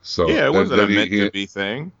 So yeah, it wasn't a meant to be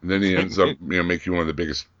thing. Then he ends up, making one of the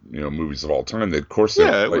biggest, movies of all time. Of course,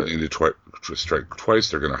 lightning to strike twice.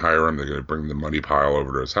 They're going to hire him. They're going to bring the money pile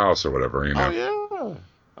over to his house or whatever.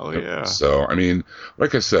 Oh yeah. So I mean,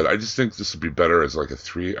 like I said, I just think this would be better as like a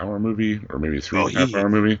 3-hour movie or maybe a 3.5 hour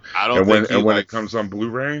movie. I don't think when it comes on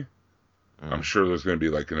Blu-ray, I'm sure there's going to be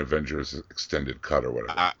like an Avengers extended cut or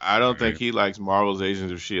whatever. I don't think he likes Marvel's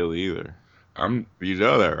Agents of S.H.I.E.L.D. either. You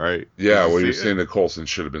know that, right? Yeah, well, you're saying that Coulson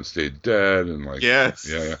should have been stayed dead, and like, yes,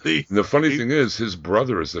 yeah. And the funny thing is, his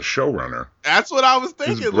brother is the showrunner. That's what I was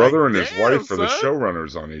thinking. His brother and his damn, wife are the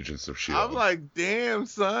showrunners on Agents of S.H.I.E.L.D. I'm like, damn,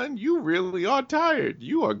 son, you really are tired.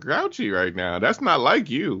 You are grouchy right now. That's not like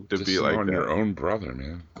you to be like on that. Your own brother,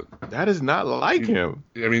 man. That is not like him.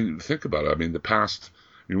 I mean, think about it. I mean,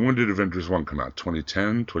 when did Avengers 1 come out?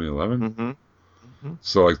 2010, 2011?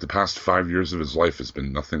 So, like, the past 5 years of his life has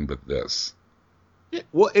been nothing but this. Yeah,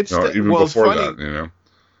 well, it's even well, before it's funny. that,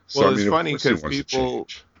 So, well, I mean, it's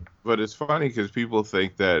funny because people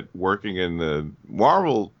think that working in the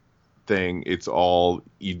Marvel thing, it's all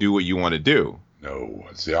you do what you want to do. No,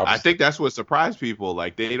 it's the opposite. I think that's what surprised people.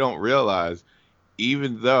 Like they don't realize,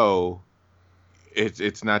 even though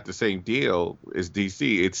it's not the same deal as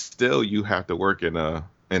DC, it's still you have to work in a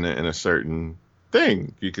certain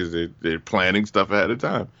thing because they're planning stuff ahead of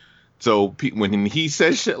time. So when he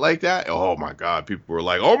says shit like that, oh my God, people were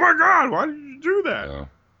like, oh my God, why did you do that? Yeah.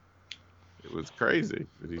 It was crazy.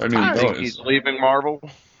 I think he's leaving Marvel.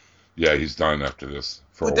 Yeah, he's done after this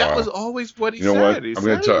for a while. But that was always what he said. What?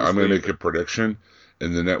 I'm going to make a prediction.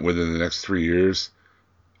 Within the next 3 years,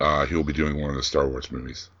 he'll be doing one of the Star Wars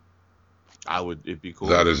movies. It'd be cool.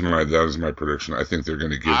 That is my prediction. I think they're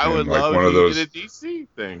going to give I him would like love one if of he those. did a DC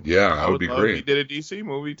thing. Yeah, that I would be love great. If he did a DC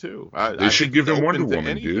movie too. They should give him Wonder open to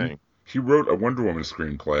Woman, dude. anything. He wrote a Wonder Woman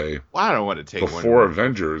screenplay Well, I don't want to take before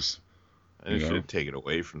Avengers. And it should take it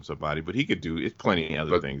away from somebody, but he could do. It's plenty of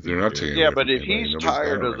other things. They're not taking. Yeah, but if he's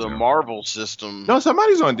tired of the Marvel system, no,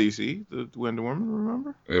 somebody's on DC. The Wonder Woman,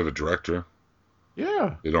 remember? They have a director.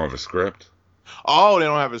 Yeah. They don't have a script. Oh, they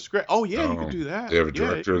don't have a script. Oh, yeah, No. you could do that. They have a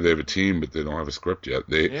director. They have a team, but they don't have a script yet.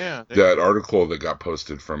 Yeah. That article that got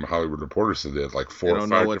posted from Hollywood Reporter said they had like 4 or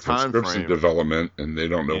 5 different scripts in development, and they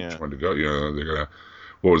don't know which one to go. You know, they're gonna.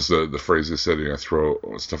 What was the phrase they said? They're gonna throw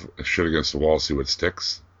shit against the wall, see what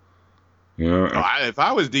sticks. You know. No, if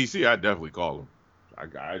I was DC, I'd definitely call them.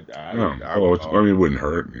 It wouldn't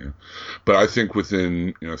hurt. You know. But I think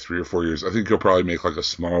within 3 or 4 years, I think he'll probably make like a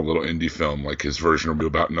small little indie film, like his version will be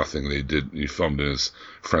about nothing. He filmed in his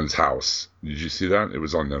friend's house. Did you see that? It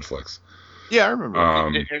was on Netflix. Yeah, I remember.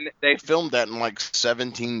 And they filmed that in like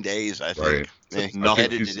 17 days, I think. Right.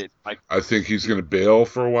 I think he's going to bail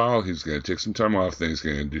for a while. He's going to take some time off. Then he's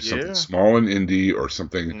going to do something small and indie or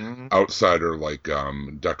something outsider like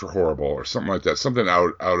Dr. Horrible or something like that. Something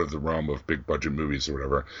out of the realm of big budget movies or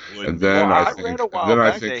whatever. And then I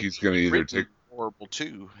think he's going to either take Horrible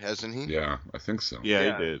too, hasn't he? Yeah, I think so.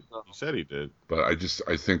 Yeah, he did. He said he did. But I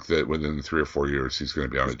think that within 3 or 4 years he's going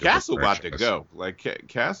to be on a different Castle about to go. Like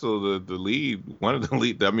Castle, the lead, one of the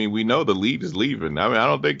lead. I mean, we know the lead is leaving. I mean, I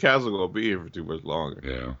don't think Castle gonna be here for too much longer.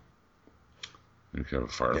 Yeah. You can have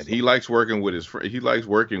a fire. He likes working with his friend. He likes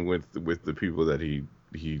working with the people that he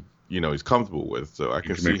he's comfortable with. So I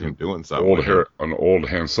can see him doing something. An old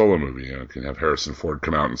Han Solo movie. You can have Harrison Ford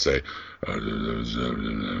come out and say,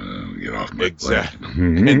 "Get off my plane."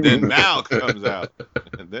 And then Mal comes out,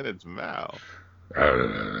 and then it's Mal.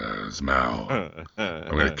 It's Mal.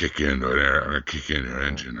 I'm gonna kick into it. I'm gonna kick in your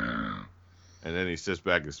engine. And then he sits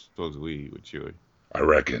back and smokes weed with Chewie. I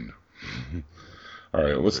reckon. All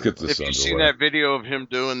right, let's get this underway. Have you seen that video of him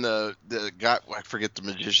doing the guy? I forget the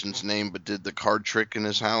magician's name, but did the card trick in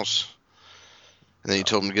his house, and then he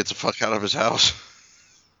told him to get the fuck out of his house.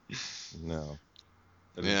 No.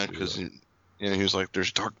 Yeah, because he was like,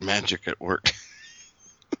 "There's dark magic at work."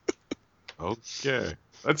 Okay,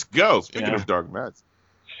 let's go. Speaking of dark magic.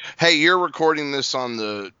 Hey, you're recording this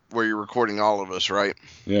on where you're recording all of us, right?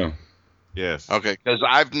 Yeah. Yes. Okay, because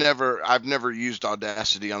I've never used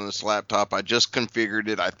Audacity on this laptop. I just configured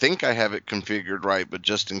it. I think I have it configured right, but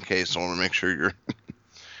just in case, I want to make sure you're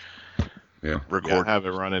recording. Yeah, I have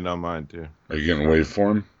it running on mine too. Are you getting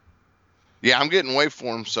waveform? Yeah, I'm getting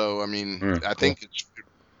waveform. So I mean, I think it's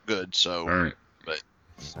good. So all right,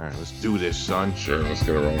 let's do this, son. Sure, let's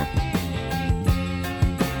get it rolling.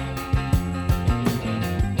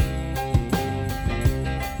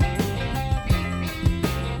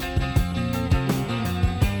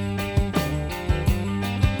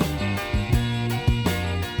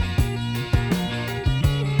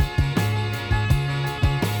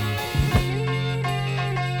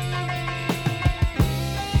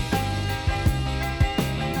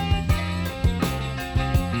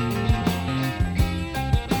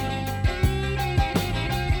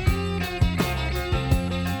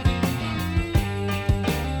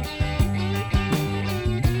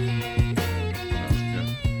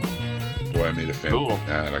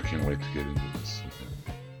 Mad. I can't wait to get into this.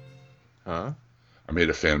 Huh? I made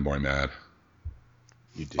a fanboy mad.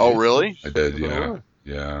 You did? Oh, really? I did, yeah.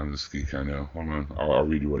 Yeah, I'm this geek, I know. Hold on. I'll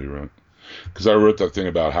read you what he wrote. Because I wrote that thing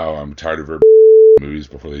about how I'm tired of her movies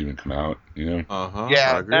before they even come out, you know? Uh-huh.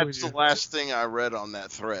 Yeah, that's the last thing I read on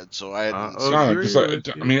that thread, so I hadn't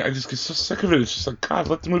I just get so sick of it. It's just like, God,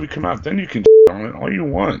 let the movie come out, then you can on it all you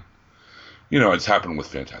want. You know, it's happened with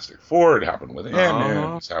Fantastic Four, it happened with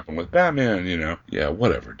Ant-Man, it's happened with Batman, you know. Yeah,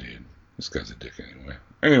 whatever, dude. This guy's a dick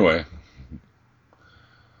anyway.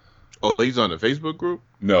 Oh, he's on the Facebook group?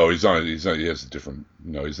 No, he has a different,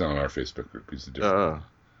 no, he's not on our Facebook group. He's a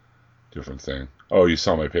different thing. Oh, you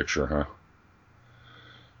saw my picture, huh?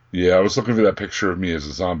 Yeah, I was looking for that picture of me as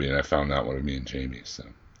a zombie, and I found that one of me and Jamie, so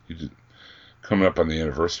you just coming up on the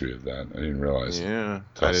anniversary of that. I didn't realize. Yeah,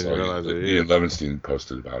 I didn't realize it. Ian Levinstein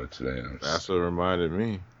posted about it today. And that's what reminded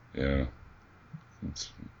me. Yeah, the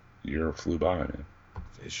year flew by, man.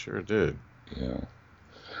 It sure did. Yeah.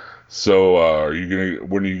 So,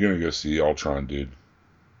 when are you gonna go see Ultron, dude?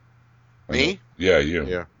 Me? Yeah, you.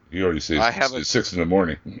 Yeah. You already say it's 6 a.m.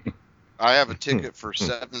 I have a ticket for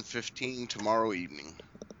 7:15 tomorrow evening.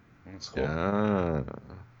 That's cool.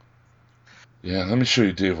 Yeah, let me show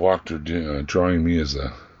you Dave Wachter drawing me as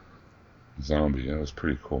a zombie. That was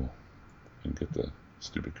pretty cool. And get the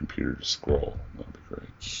stupid computer to scroll. That'd be great.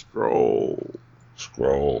 Scroll.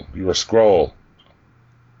 You're a scroll.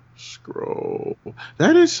 Scroll.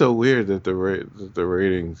 That is so weird that the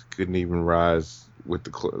ratings couldn't even rise with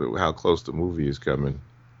how close the movie is coming.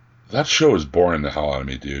 That show is boring the hell out of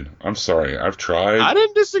me, dude. I'm sorry. I've tried. I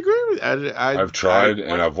didn't disagree with it. I've tried,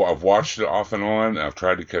 and I've watched it off and on. I've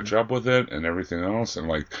tried to catch up with it and everything else, and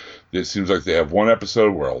like it seems like they have one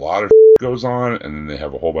episode where a lot of goes on, and then they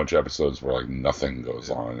have a whole bunch of episodes where like nothing goes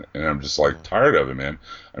on, and I'm just like tired of it, man.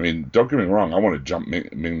 I mean, don't get me wrong. I want to jump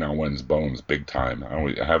Ming-Na Wen's bones big time.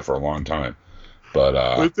 I have for a long time, but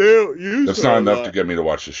they don't use that's her not a enough lot. to get me to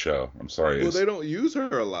watch the show. I'm sorry. Well, they don't use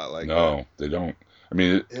her a lot like that. No, they don't. I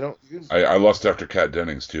mean, They don't use I lust after Kat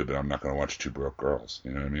Dennings too, but I'm not going to watch Two Broke Girls.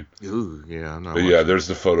 You know what I mean? Ooh, yeah, I'm not. But yeah, there's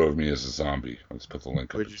the photo of me as a zombie. Let's put the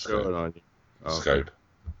link up. Where'd you show it on? Skype.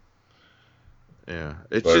 Yeah,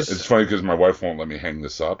 It's funny because my wife won't let me hang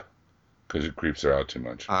this up because it creeps her out too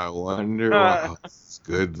much. I wonder. Wow, it's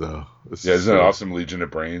good though. Isn't it awesome? Legion of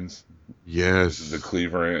Brains. Yes. The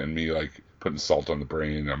cleaver and me like putting salt on the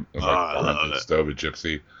brain. I'm like I love on the it. stove at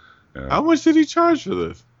Gypsy. How much did he charge for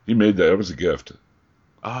this? He made that. It was a gift.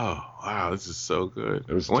 Oh wow, this is so good.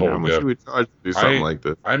 It was a I wonder total how much gift. he would charge to do something like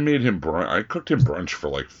this. I made him brunch. I cooked him brunch for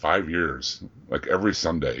like 5 years. Like every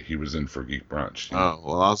Sunday, he was in for Geek Brunch. Oh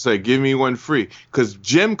well, I'll say give me one free because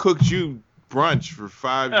Jim cooked you brunch for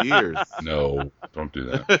 5 years. No, don't do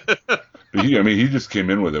that. But he just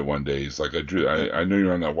came in with it one day. He's like, I know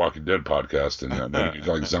you're on that Walking Dead podcast, and I know you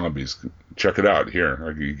like zombies. Check it out.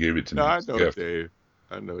 Here, you gave it to me. No, I as a know gift. Dave.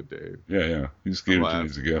 I know Dave. Yeah. He just gave it to me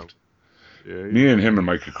as a gift. Yeah, Me and him and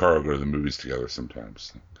Mike Kikaro go to the movies together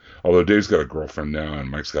sometimes. Although Dave's got a girlfriend now and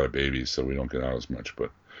Mike's got a baby, so we don't get out as much. But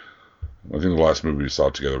I think the last movie we saw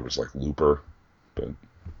together was like Looper. But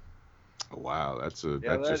wow, that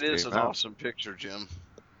is an awesome picture, Jim.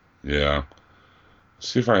 yeah,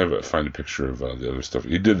 see if I find a picture of the other stuff.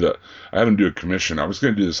 He did that. I had him do a commission. I was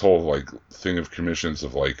going to do this whole like thing of commissions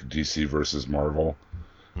of like DC versus Marvel,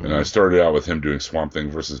 and I started out with him doing Swamp Thing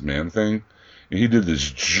versus Man Thing. And he did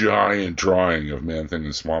this giant drawing of Man Thing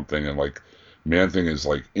and Swamp Thing, and like Man Thing is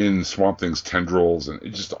like in Swamp Thing's tendrils, and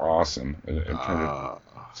it's just awesome. I'm trying to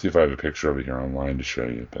see if I have a picture of it here online to show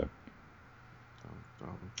you, but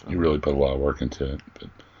he really put a lot of work into it. But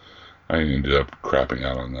I ended up crapping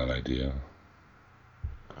out on that idea.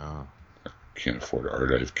 I can't afford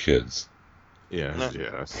art. I have kids. Yeah,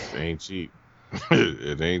 it ain't cheap.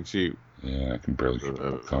 It ain't cheap. Yeah, I can barely keep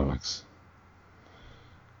up with comics.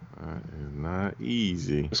 That is not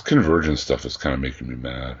easy. This Convergence stuff is kind of making me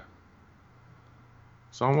mad.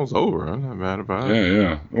 It's almost over. I'm not mad about it.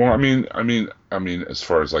 Yeah. Well, I mean, as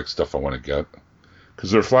far as like stuff I want to get, because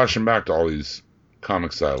they're flashing back to all these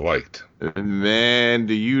comics that I liked. And man,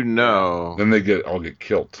 do you know? Then all get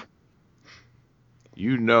killed.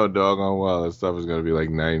 You know, doggone well, that stuff is going to be like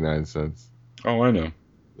 99 cents. Oh, I know.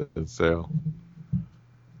 At sale.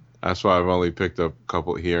 That's why I've only picked up a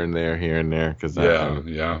couple here and there. Cause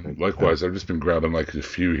Yeah. Likewise, I've just been grabbing like a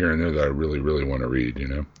few here and there that I really, really want to read, you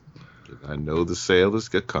know? I know the sale is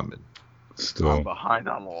coming. Still. I'm behind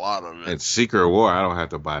on a lot of it. And Secret War, I don't have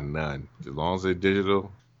to buy none. As long as they're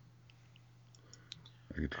digital,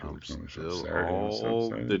 I'm still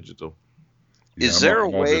all digital. Yeah, Is there a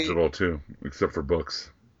I'm all way digital too, except for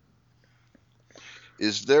books.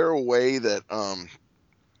 Is there a way that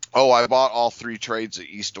I bought all 3 trades at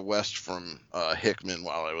East to West from Hickman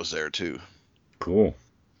while I was there too. Cool.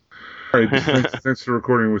 All right, thanks for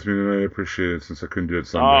recording with me tonight. I appreciate it since I couldn't do it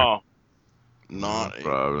Sunday. Oh, not a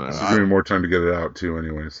problem. This is giving me more time to get it out too,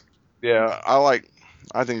 anyways. Yeah,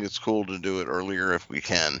 I think it's cool to do it earlier if we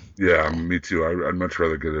can. Yeah, me too. I'd much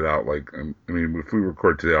rather get it out. Like, I mean, if we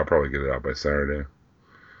record today, I'll probably get it out by Saturday.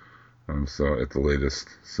 So at the latest.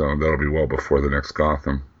 So that'll be well before the next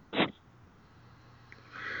Gotham.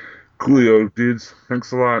 Coolio, dudes.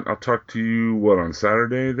 Thanks a lot. I'll talk to you, on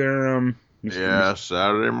Saturday there? Yeah,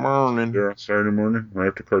 Saturday morning. Yeah, Saturday morning, right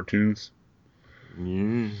after cartoons.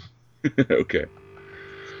 Yeah. Okay.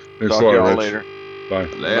 Thanks Talk a lot, to y'all Rich. later. Bye.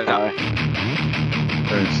 Bye.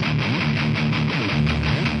 Thanks.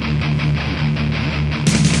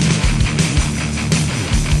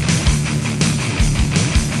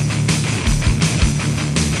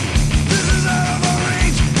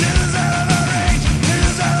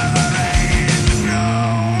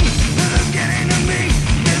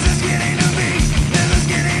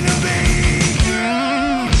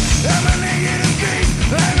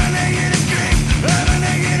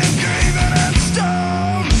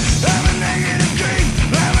 I'm a negative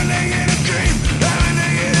creep, I'm a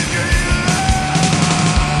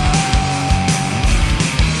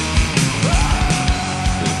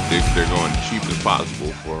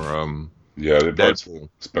possible for Yeah, they both Deadpool.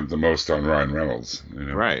 spent the most on Ryan Reynolds. You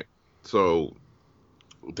know? Right. So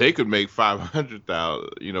they could make 500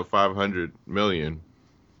 million,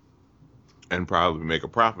 and probably make a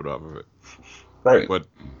profit off of it. Right.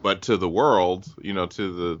 But to the world,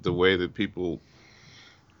 to the way that people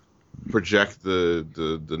project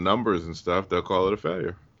the numbers and stuff, they'll call it a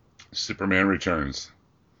failure. Superman Returns.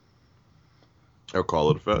 They'll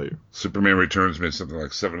call it a failure. Superman Returns made something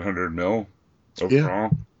like 700 mil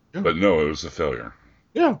overall. Yeah. But no, it was a failure.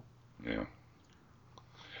 Yeah. Yeah.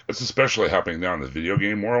 It's especially happening now in the video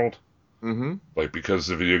game world. Mm-hmm. Like, because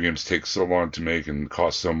the video games take so long to make and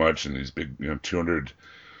cost so much, and these big, 200,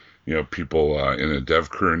 people in a dev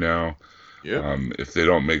crew now. Yeah. If they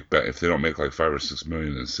don't make like 5 or 6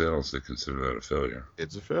 million in sales, they consider that a failure.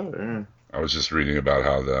 It's a failure. I was just reading about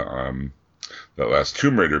how that last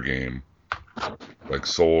Tomb Raider game like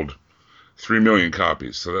sold 3 million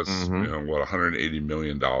copies. So that's $180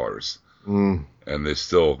 million. And they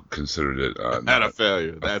still considered it not a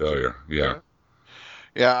failure. That's a failure. Yeah.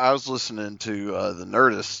 Yeah, I was listening to the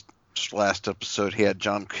Nerdist last episode. He had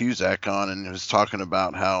John Cusack on, and he was talking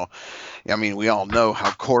about how, we all know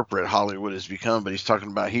how corporate Hollywood has become, but he's talking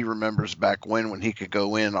about he remembers back when he could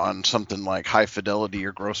go in on something like High Fidelity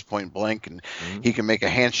or Grosse Point Blank, and he can make a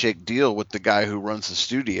handshake deal with the guy who runs the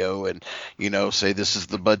studio and, say this is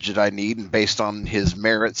the budget I need, and based on his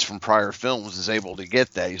merits from prior films is able to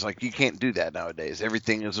get that. He's like, you can't do that nowadays.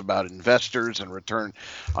 Everything is about investors and return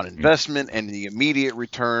on investment and the immediate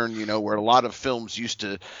return, where a lot of films used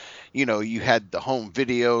to, you had the home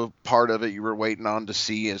video part of it you were waiting on to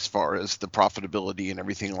see as far as the profitability and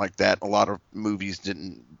everything like that. A lot of movies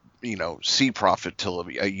didn't, see profit till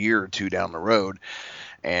a year or two down the road.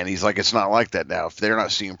 And he's like, it's not like that now. If they're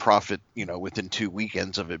not seeing profit, within 2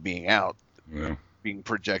 weekends of it being out, being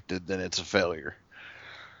projected, then it's a failure.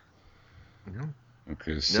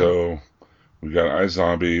 Okay, so we got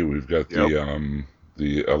iZombie. We've got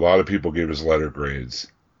a lot of people gave us letter grades,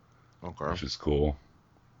 which is cool.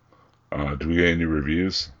 Do we get any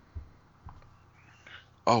reviews?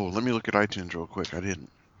 Oh, let me look at iTunes real quick. I didn't.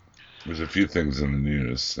 There's a few things in the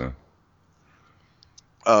news. So.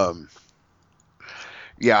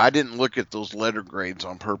 Yeah, I didn't look at those letter grades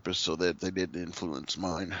on purpose so that they didn't influence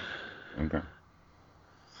mine. Okay.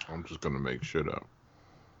 I'm just gonna make shit up.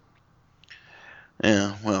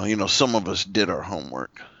 Yeah, well, some of us did our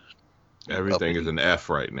homework. Everything is an F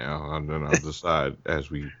right now, and then I'll decide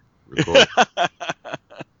as we record.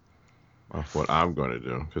 That's what I'm going to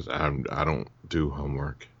do, because I don't do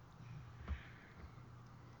homework.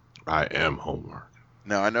 I am homework.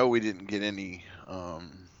 Now, I know we didn't get any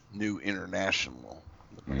new international.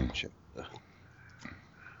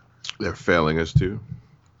 They're failing us too.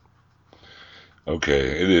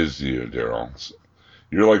 Okay, it is you, Daryl.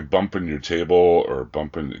 You're like bumping your table or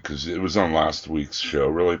bumping, because it was on last week's show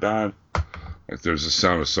really bad. Like there's a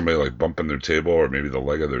sound of somebody like bumping their table or maybe the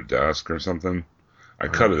leg of their desk or something. I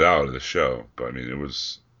cut it out of the show, but it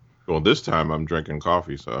was... Well, this time I'm drinking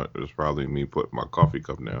coffee, so it was probably me putting my coffee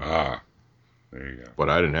cup down. Ah, there you go. But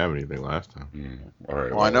I didn't have anything last time. All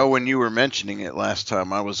right. Well, I know when you were mentioning it last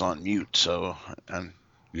time, I was on mute, so...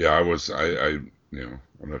 Yeah, I was... I'm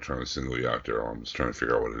not trying to single you out, Daryl. I'm just trying to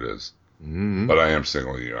figure out what it is. Mm-hmm. But I am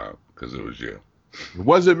singling you out, because it was you. It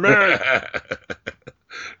wasn't me!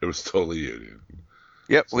 It was totally you, dude.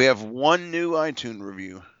 Yep, we have one new iTunes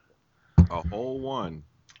review. A whole one.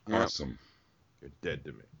 Awesome. You're dead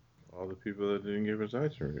to me. All the people that didn't give us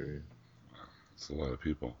iTunes review. That's a lot of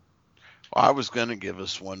people. Well, I was going to give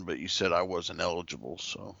us one, but you said I wasn't eligible,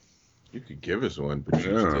 so... You could give us one, but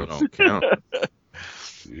you still don't count.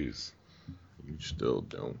 Jeez. You still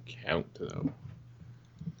don't count, though.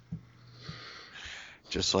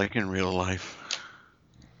 Just like in real life.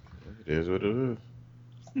 It is what it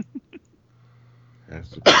is. Has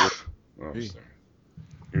to Oh, sorry.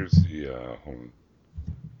 Here's the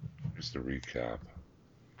here's the recap.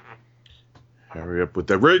 Hurry up with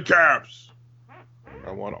the recaps.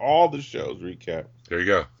 I want all the shows recapped. There you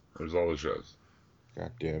go. There's all the shows.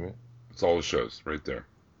 God damn it. It's all the shows right there.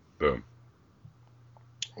 Boom.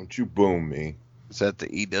 Don't you boom me. Is that the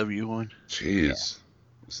EW one? Jeez. Yeah.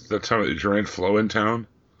 Is that time? Is your Aunt Flo in town?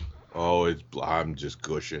 Oh, I'm just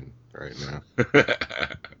gushing right now.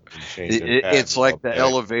 It's like the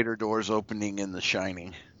elevator doors opening in The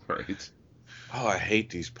Shining. Right. Oh, I hate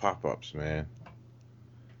these pop-ups, man.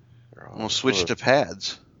 We'll switch to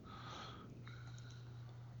pads.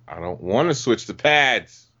 I don't want to switch to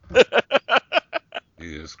pads.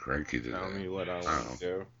 He is cranky today. Tell me what I want to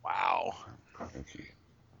do. Wow. Cranky.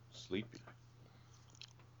 Sleepy.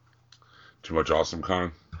 Too much awesome,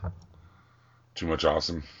 Con? Too much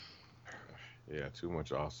awesome? Yeah, too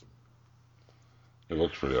much awesome. It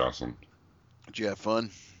looks pretty awesome. Did you have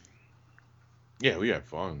fun? Yeah, we had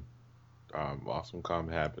fun. AwesomeCon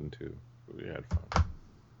happened too. We had fun.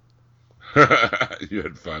 You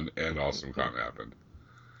had fun and AwesomeCon happened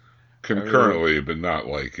concurrently, but not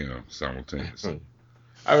like simultaneously.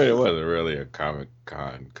 I mean, it wasn't really a Comic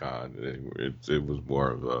Con. It was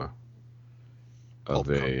more of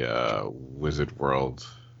a Wizard World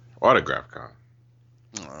autograph con.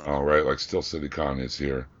 All right, like Steel City Con is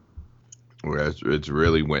here. Whereas it's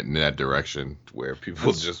really went in that direction where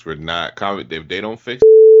people just were not comic. If they don't fix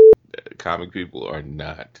comic people are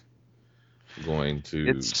not going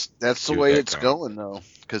to. That's the way it's going though,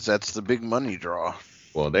 because that's the big money draw.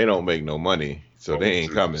 Well, they don't make no money, so they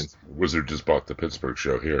ain't coming. Wizard just bought the Pittsburgh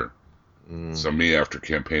show here. So me, after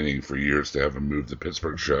campaigning for years to have them move the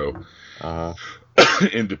Pittsburgh show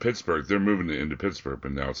into Pittsburgh, they're moving it into Pittsburgh,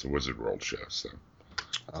 but now it's a Wizard World show. So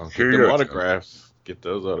here you autographs. Get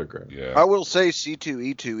those autographs. Yeah. I will say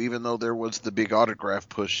C2E2, even though there was the big autograph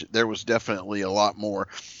push, there was definitely a lot more.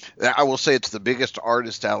 I will say it's the biggest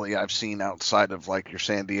artist alley I've seen outside of like your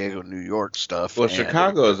San Diego, New York stuff. Well,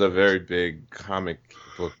 Chicago is a very big comic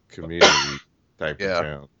book community type of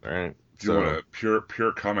town, right? If you want a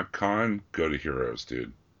pure Comic Con, go to Heroes,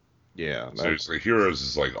 dude. Yeah. Seriously, Heroes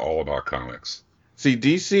is like all about comics. See,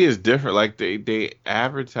 DC is different. Like they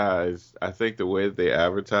advertise. I think the way that they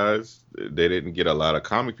advertise, they didn't get a lot of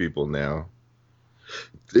comic people now.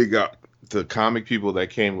 They got the comic people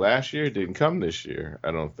that came last year didn't come this year.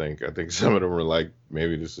 I don't think. I think some of them were like,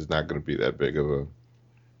 maybe this is not going to be that big of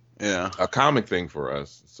a comic thing for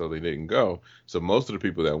us, so they didn't go. So most of the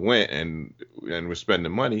people that went and were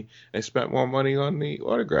spending money, they spent more money on the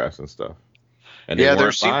autographs and stuff. And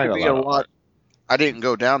there seemed to be a lot. I didn't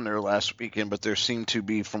go down there last weekend, but there seemed to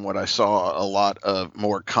be, from what I saw, a lot of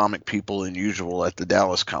more comic people than usual at the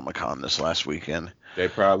Dallas Comic-Con this last weekend. They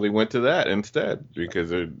probably went to that instead because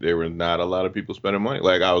there were not a lot of people spending money.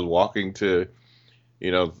 Like I was walking to,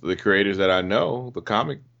 the creators that I know, the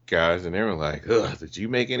comic guys, and they were like, "Ugh, did you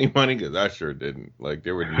make any money?" Because I sure didn't. Like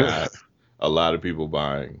there were not a lot of people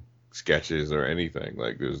buying sketches or anything.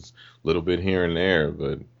 Like there's a little bit here and there,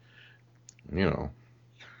 but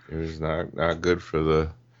it was not good for them.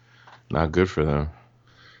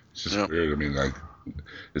 It's just weird. I mean, like,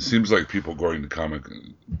 it seems like people going to a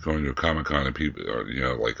Comic-Con and people,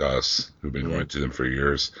 like us, who've been going to them for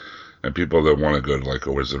years, and people that want to go to like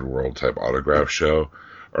a Wizard World type autograph show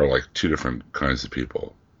are like two different kinds of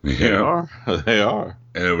people. They are.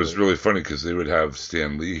 And it was really funny because they would have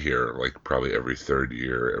Stan Lee here like probably every third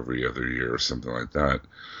year, every other year, or something like that.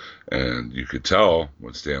 And you could tell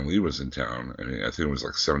when Stan Lee was in town. I mean, I think it was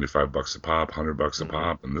like $75 a pop, $100 a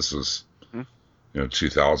pop, and this was,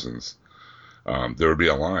 2000s. There would be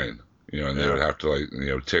a line, and they would have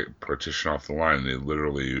to take partition off the line.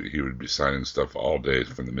 And he would be signing stuff all day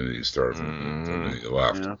from the minute he started to the minute he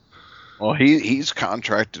left. Yeah. Well, he's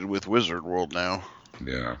contracted with Wizard World now.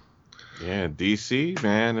 Yeah. Yeah, DC,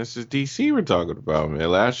 man. This is DC we're talking about, man.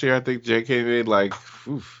 Last year, I think JK made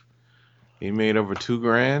he made over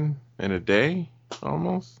 $2,000 in a day,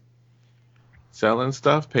 almost. Selling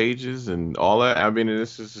stuff, pages, and all that. I mean,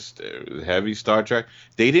 this is just heavy Star Trek.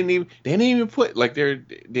 They didn't even put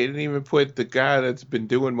the guy that's been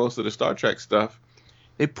doing most of the Star Trek stuff.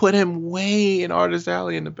 They put him way in Artist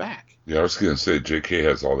Alley in the back. Yeah, I was gonna say JK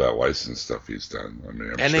has all that licensed stuff he's done. I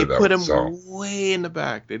mean, they put him way in the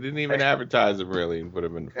back. They didn't even advertise him really and put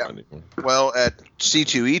him in the front. Well, at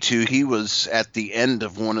C2E2, he was at the end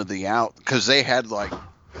of one of the out because they had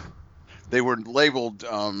they were labeled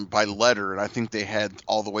by letter, and I think they had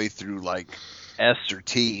all the way through like S or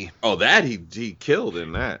T. Oh, that he killed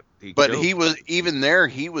in that. He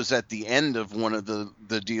was at the end of one of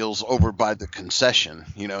the deals over by the concession.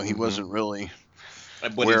 He wasn't really.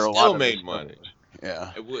 But he still made money.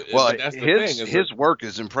 Yeah. Well, that's the thing. His work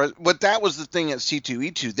is impressive. But that was the thing at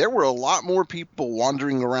C2E2. There were a lot more people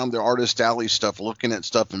wandering around the Artist Alley stuff, looking at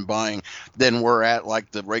stuff and buying than were at like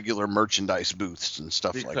the regular merchandise booths and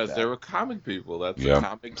stuff like that. Because there were comic people. That's a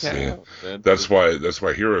comic town. That's why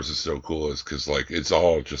Heroes is so cool. Is because it's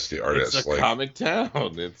all just the artists. It's a comic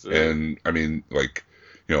town. And I mean,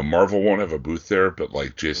 Marvel won't have a booth there, but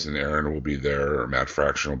like Jason Aaron will be there, or Matt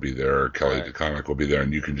Fraction will be there, or Kelly DeComic will be there,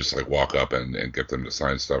 and you can just walk up and get them to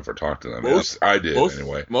sign stuff or talk to them. I did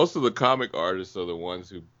anyway. Most of the comic artists are the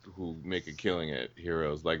ones who make a killing at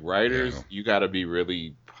Heroes. Like writers, you got to be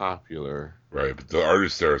really popular. Right, but the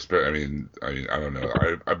artists there, I mean, I don't know.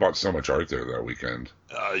 I bought so much art there that weekend.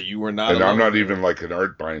 You were not, and I'm not even like an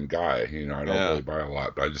art buying guy. You know, I don't really buy a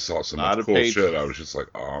lot, but I just saw so much cool shit. I was just like,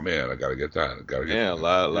 oh man, I gotta get that. A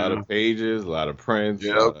lot of pages, a lot of prints.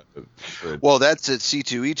 Yep. Well, that's at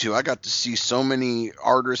C2E2. I got to see so many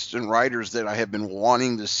artists and writers that I have been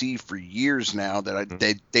wanting to see for years now.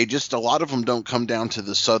 That they just, a lot of them don't come down to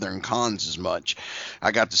the southern cons as much.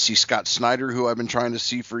 I got to see Scott Snyder, who I've been trying to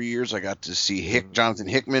see for years. I got to see Jonathan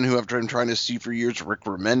Hickman, who I've been trying to see for years. Rick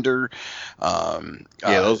Remender.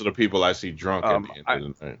 Those are the people I see drunk at the end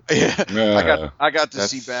of the night. I got to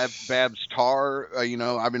see Babs Tarr.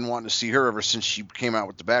 I've been wanting to see her ever since she came out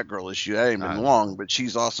with the Batgirl issue. That ain't been long, but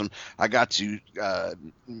she's awesome. I got to the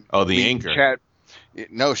inker.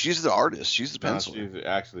 No, she's the artist. She's the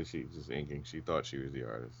penciler. She's just inking. She thought she was the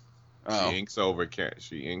artist. Oh. She inks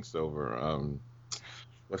over.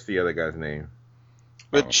 What's the other guy's name?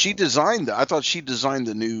 But she designed I thought she designed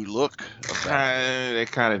the new look. They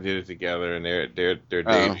kind of did it together, and they're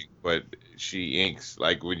dating. But she inks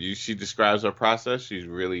she describes her process.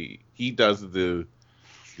 He does the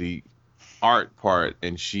art part,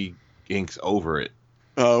 and she inks over it.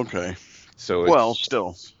 Oh, okay. So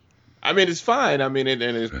still, I mean, it's fine. I mean, and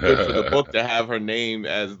it's good for the book to have her name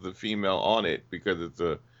as the female on it because it's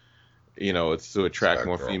it's to attract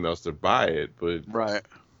more females to buy it. But right.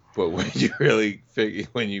 But when you really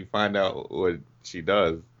when you find out what she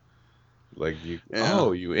does,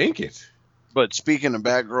 you ink it. But speaking of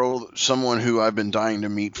Batgirl, someone who I've been dying to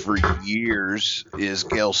meet for years is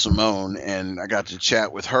Gail Simone, and I got to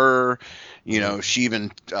chat with her. She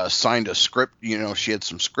even signed a script. She had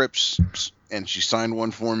some scripts, and she signed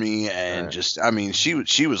one for me, and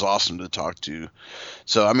she was awesome to talk to.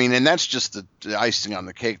 So, and that's just the icing on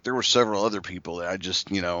the cake. There were several other people that I just,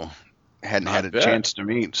 hadn't had a chance to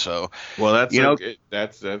meet. So, well, that's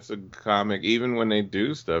a comic. Even when they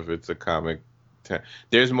do stuff, it's a comic.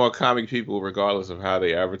 There's more comic people regardless of how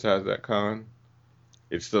they advertise that con.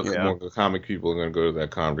 It's still more comic people are going to go to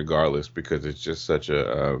that con regardless because it's just such it's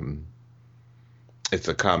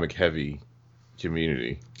a comic heavy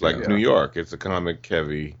community. New York, it's a comic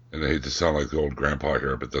heavy. And I hate to sound like the old grandpa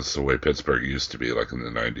here, but that's the way Pittsburgh used to be, like in the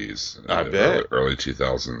 90s. I bet. Early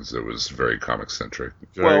 2000s, it was very comic centric.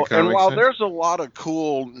 And while there's a lot of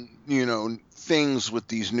cool, things with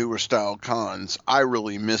these newer style cons, I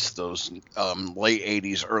really miss those late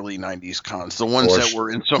 80s, early 90s cons. The ones that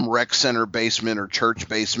were in some rec center basement or church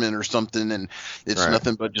basement or something, and it's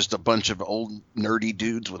nothing but just a bunch of old nerdy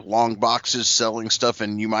dudes with long boxes selling stuff,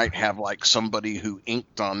 and you might have somebody who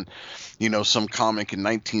inked on, some comic in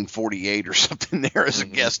 1948 or something there as a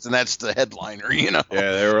guest, and that's the headliner, Yeah,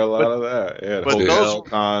 there were a lot of that. Yeah, the hotel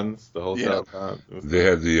cons. They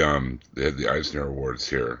had the Eisner Awards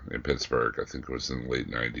here in Pittsburgh. I think it was in the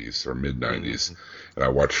late 90s or mid 90s, and I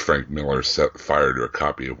watched Frank Miller set fire to a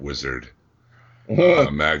copy of Wizard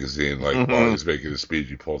magazine. While he was making a speech,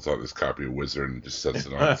 he pulls out this copy of Wizard and just sets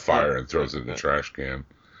it on fire and throws it in the trash can.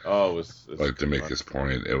 Oh, it's to make his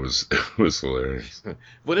point. It was hilarious.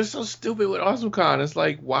 But it's so stupid with AwesomeCon. It's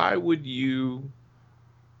like, why would you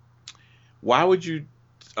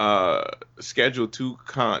schedule two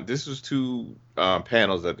This was two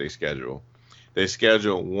panels that they schedule. They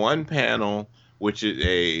schedule one panel, which is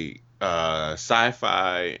a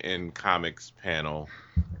sci-fi and comics panel,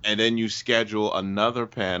 and then you schedule another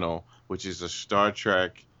panel, which is a Star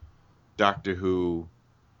Trek, Doctor Who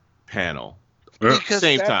panel. Because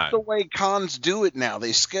that's the way cons do it now.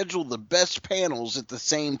 They schedule the best panels at the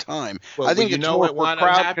same time. Well, I think it's more for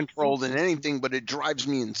crowd control than anything, but it drives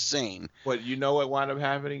me insane. But you know what wound up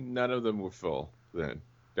happening? None of them were full then.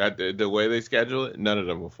 The way they schedule it, none of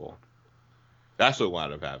them were full. That's what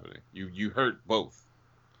wound up happening. You hurt both.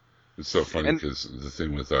 It's so funny because the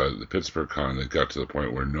thing with the Pittsburgh Con, it got to the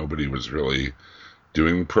point where nobody was really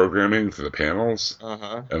doing programming for the panels.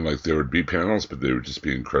 And there would be panels, but they would just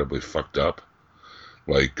be incredibly fucked up.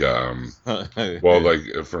 For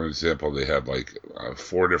example, they had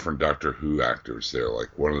 4 different Doctor Who actors there,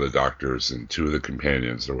 one of the doctors and 2 of the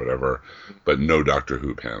companions or whatever, but no Doctor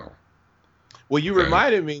Who panel. Well, you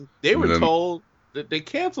reminded me, they were told that they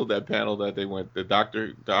canceled that panel that they went, the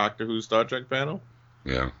Doctor Who Star Trek panel.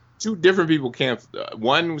 Yeah. 2 different people canceled.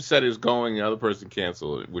 One said it was going, the other person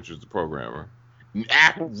canceled it, which was the programmer.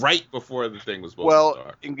 Right before the thing was supposed to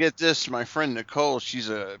start. And get this, my friend Nicole, she's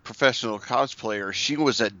a professional cosplayer. She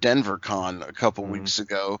was at Denver Con a couple weeks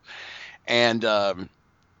ago, and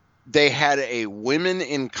they had a women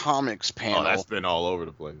in comics panel. Oh, that's been all over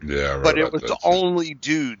the place. Yeah, right but it about was that, too. only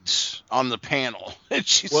dudes on the panel. And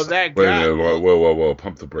she's Well, that Wait guy. a minute, whoa,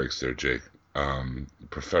 pump the brakes there, Jake.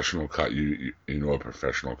 Professional you know a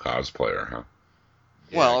professional cosplayer, huh?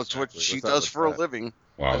 well, it's what exactly. she What's up does with for a that? living.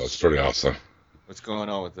 Wow, that's pretty awesome. What's going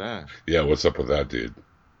on with that? Yeah, what's up with that, dude?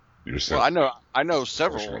 You're saying Well, I know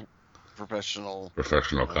several professional.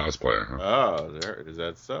 professional cosplayer, huh? Oh, there is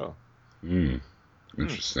that so?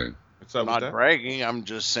 Interesting. What's up I'm not with that? bragging. I'm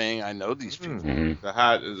just saying I know these people. Mhm. So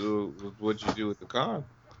how? What'd you do with the con?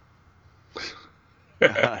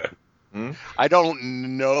 I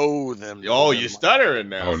don't know them. Oh, you're stuttering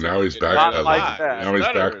now. Oh, now he's Not backpedaling. like that. Now he's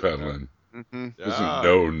Stuttering. backpedaling. Mm-hmm. He doesn't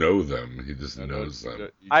know them. He just knows them.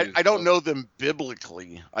 I don't know them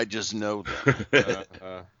biblically. I just know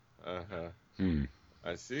them.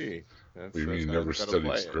 I see. That's, You that's mean how never you gotta studied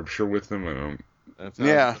play it. scripture with them? I don't. That's how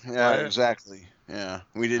Yeah, you gotta yeah, play it. exactly. Yeah,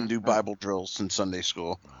 we didn't do Bible drills in Sunday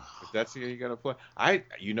school. If that's how you gotta play.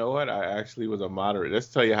 You know what? I actually was a moderator. Let's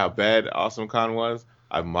tell you how bad AwesomeCon was.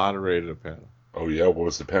 I moderated a panel. Oh yeah, what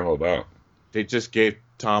was the panel about? They just gave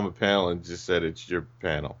Tom a panel and just said it's your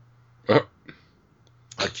panel. Oh.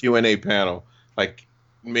 A Q&A panel. Like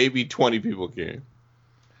maybe 20 people came.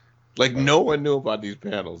 Like no one knew about these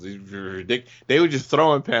panels. These were ridiculous. They were just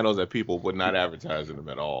throwing panels at people, but not advertising them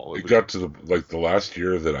at all. It got to the last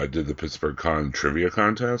year that I did the Pittsburgh Con trivia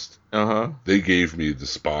contest. They gave me the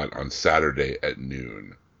spot on Saturday at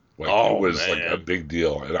noon. Like Oh, it was man. like a big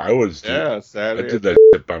deal, and I was I Saturday. did that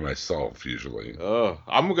shit by myself usually. Oh,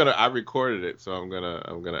 I recorded it, so I'm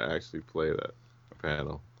gonna actually play that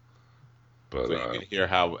panel, But so you can hear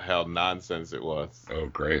how nonsense it was. oh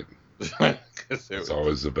great, 'Cause it's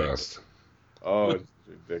always the best. Oh, it's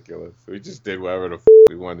ridiculous. We just did whatever the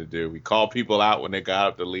we wanted to do. We called people out when they got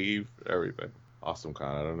up to leave. Everything. AwesomeCon.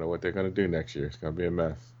 I don't know what they're gonna do next year. It's gonna be a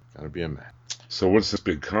mess. Gonna be a mess. So what's this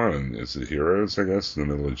big con? Is it Heroes? I guess in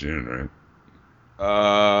the middle of June, right?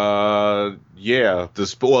 Yeah. The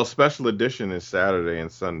special edition is Saturday and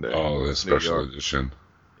Sunday. Oh, the New special York. edition.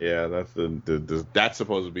 Yeah, that's the that's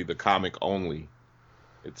supposed to be the comic only.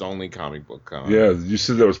 It's only comic book con. Yeah, you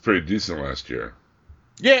said that was pretty decent last year.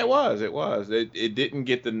 Yeah, it was. It didn't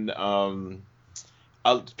get the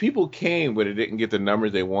people came, but it didn't get the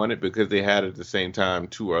numbers they wanted because they had at the same time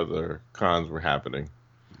two other cons were happening.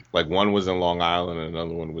 Like one was in Long Island and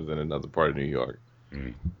another one was in another part of New York.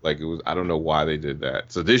 Like it was, I don't know why they did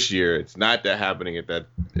that. So this year it's not that happening at the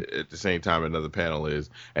same time another panel is,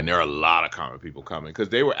 and there are a lot of comic people coming because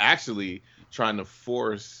they were actually trying to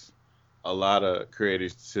force a lot of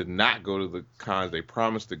creators to not go to the cons they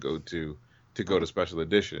promised to go to special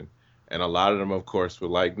edition. And a lot of them, of course, were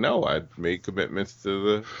like, no, I made commitments to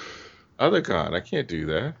the other con. I can't do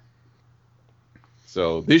that.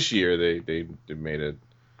 So this year they made it.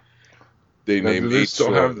 They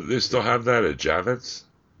still have that at Javits,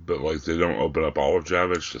 but like they don't open up all of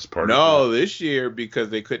Javits, just part of No, this year because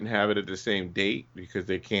they couldn't have it at the same date because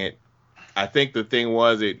they can't. I think the thing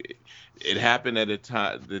was it happened at a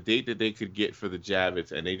time, the date that they could get for the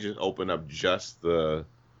Javits, and they just opened up just the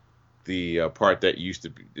part that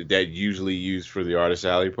usually used for the Artist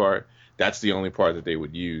Alley part. That's the only part that they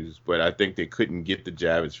would use, but I think they couldn't get the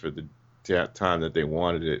Javits for the time that they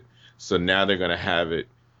wanted it. So now they're gonna have it.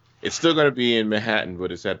 It's still gonna be in Manhattan,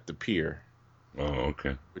 but it's at the pier. Oh,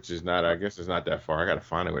 okay. Which is not. I guess it's not that far. I gotta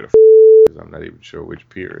find a way to. Because I'm not even sure which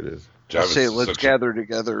pier it is. I say let's gather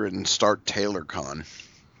together and start TaylorCon.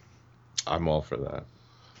 I'm all for that.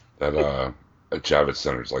 That at Javits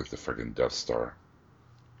Center is like the freaking Death Star.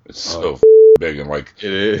 It's so big, and like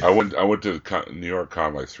it is. I went to the New York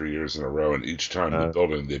Con like 3 years in a row, and each time the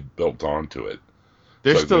building they built onto it.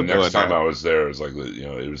 They're So, like, still the next doing time that. I was there, it was like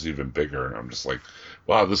it was even bigger, and I'm just like,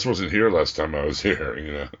 wow, this wasn't here last time I was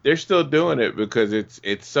here. They're still doing it because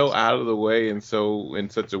it's so out of the way and so in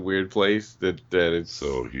such a weird place that it's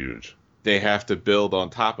so huge. They have to build on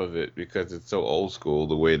top of it because it's so old school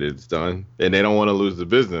the way that it's done, and they don't want to lose the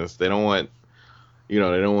business. They don't want, they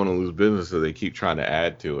don't want to lose business, so they keep trying to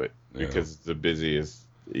add to it because it's the busiest.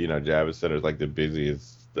 Javits Center is like the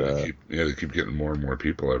busiest. They keep getting more and more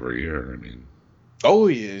people every year. I mean. Oh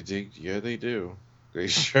yeah, they do. They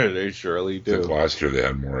surely do. I think last year they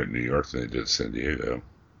had more in New York than they did San Diego.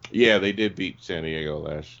 Yeah, they did beat San Diego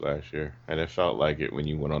last year, and it felt like it when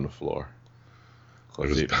you went on the floor. It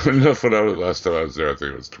was bad enough last time I was there. I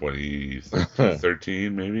think it was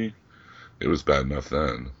 2013, maybe. It was bad enough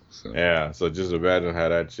then. So. Yeah, so just imagine how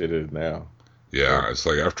that shit is now. Yeah, it's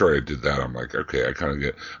like after I did that, I'm like, okay, I kind of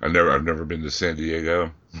get. I've never been to San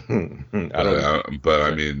Diego. But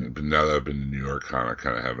I mean, now that I've been to New York Con, I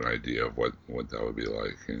kind of have an idea of what that would be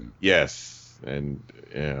like. And yes, And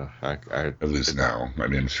yeah, I At least now. I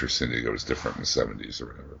mean, I'm sure San Diego was different in the 70s or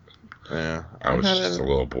whatever. But yeah, I was just a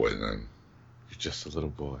little boy then. You're just a little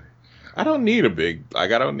boy. I don't need a big, I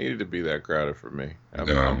don't need it to be that crowded for me.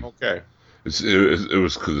 I'm okay. It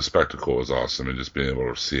was cool. The spectacle was awesome, and just being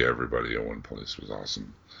able to see everybody in one place was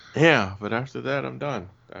awesome. Yeah, but after that, I'm done.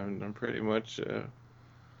 I'm pretty much,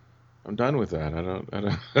 I'm done with that.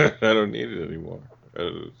 I don't need it anymore.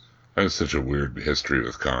 I had such a weird history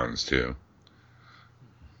with cons too.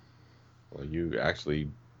 Well, you actually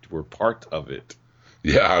were part of it.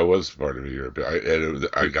 Yeah, I was part of it, but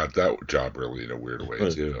I got that job really in a weird way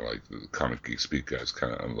too. Like the Comic Geek Speak guys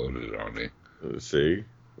kind of unloaded it on me. See,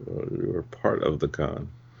 you were part of the con.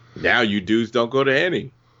 Now you dudes don't go to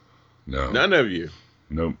any. No, none of you.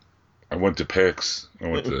 Nope. I went to PIX. I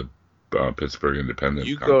went to Pittsburgh Independent.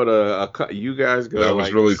 You go to you guys go. That to was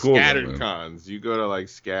like really cool. Scattered cons. You go to like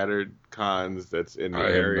scattered cons that's in the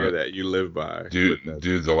area that you live by. Dude,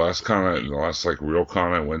 the last like real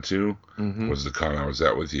con I went to was the con I was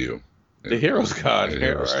at with you. The Heroes Con. The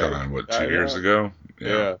Heroes Con, what, 2 years ago?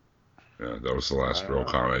 Yeah. Yeah, that was the last real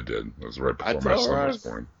con I did. That was right before my son was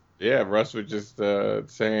born. Yeah, Russ was just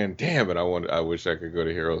saying, "Damn it, I wish I could go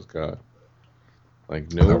to Heroes Con."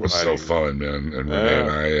 Like nobody. That was so fun, man. And Renee and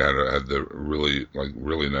I had the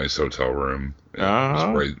really nice hotel room. It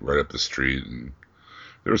was right up the street, and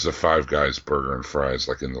there was a Five Guys burger and fries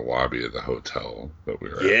like in the lobby of the hotel that we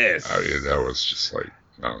were at. Yes. That was just like,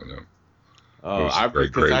 I don't know.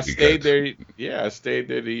 I stayed there. Yeah, I stayed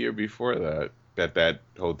there the year before that at that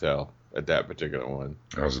hotel, at that particular one.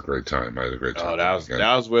 That was a great time. I had a great time. Oh,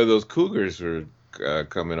 that was where those cougars were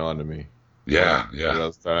coming on to me. Yeah.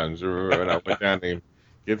 Those times. Remember when I went down to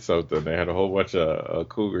get something? They had a whole bunch of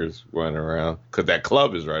cougars running around because that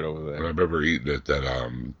club is right over there. I remember eating at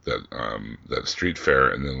that street fair,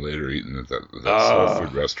 and then later eating at that soul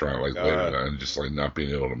food restaurant later, and just like not being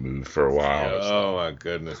able to move for a while. Oh my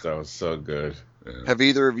goodness, that was so good. Yeah. Have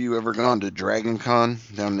either of you ever gone to Dragon Con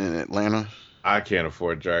down in Atlanta? I can't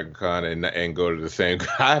afford Dragon Con and go to the same.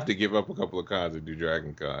 I have to give up a couple of cons to do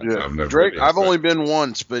Dragon Con. Yeah, I've only been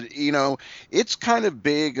once, but it's kind of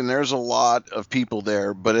big and there's a lot of people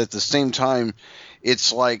there. But at the same time,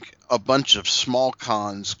 it's like a bunch of small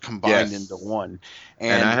cons combined into one.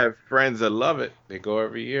 And I have friends that love it. They go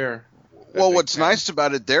every year. Well, what's nice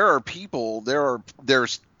about it,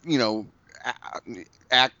 there's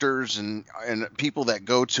actors and people that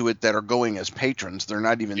go to it that are going as patrons. They're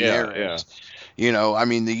not even there. Yeah. I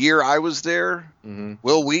mean, the year I was there,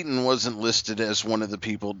 Will Wheaton wasn't listed as one of the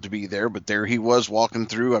people to be there, but there he was walking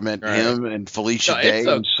through. I met him and Felicia Day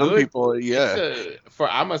and some people. Yeah.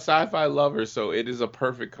 I'm a sci-fi lover, so it is a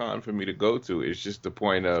perfect con for me to go to. It's just the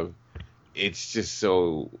point of, it's just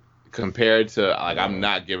so compared to like I'm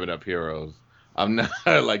not giving up Heroes. I'm not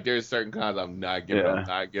like there's certain cons I'm not giving up.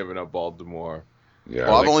 Not giving up Baltimore. Yeah,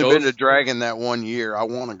 well, I've only been to Dragon that 1 year. I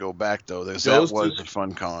want to go back though. That was a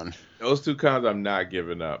fun con. Those two cons I'm not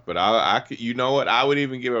giving up, but I could, you know what? I would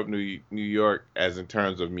even give up New York as in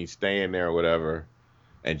terms of me staying there or whatever,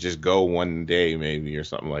 and just go one day maybe or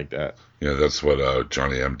something like that. Yeah, that's what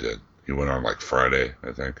Johnny M did. He went on like Friday,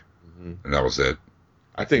 I think, and that was it.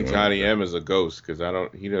 I think Johnny M is a ghost because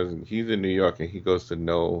he's in New York and he goes to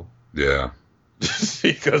no. Yeah.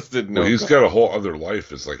 He goes to no. Well, he's got a whole other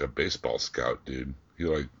life as like a baseball scout, dude.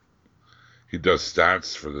 He does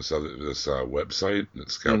stats for this website that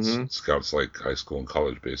scouts like high school and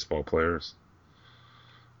college baseball players.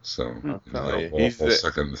 So he's whole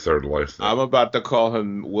second and third life there. I'm about to call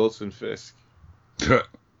him Wilson Fisk. He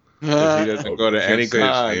doesn't go to any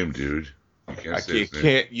con. His name, dude.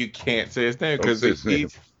 You can't say his name because he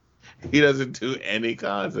doesn't do any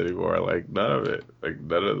cons anymore. Like none of it. Like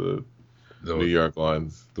none of the New York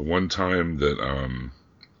ones. The one time that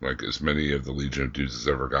like as many of the Legion of Dudes has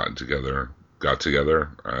ever got together,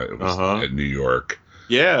 it was at New York.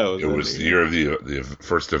 Yeah, it was the year of the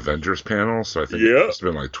first Avengers panel, so I think it must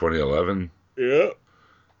have been like 2011. Yeah,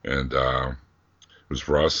 and it was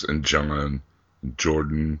Russ and John, and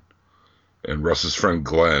Jordan, and Russ's friend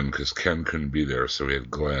Glenn, because Ken couldn't be there, so we had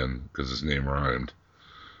Glenn because his name rhymed.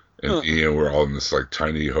 And we're all in this like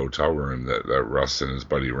tiny hotel room that Russ and his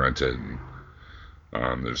buddy rented.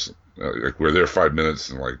 And, there's like we're there 5 minutes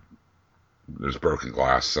and like there's broken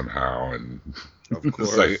glass somehow, and of course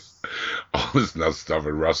it's like all this nuts stuff.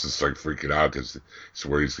 And Russ is like freaking out because he's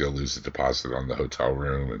worried he's gonna lose the deposit on the hotel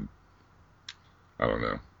room, and I don't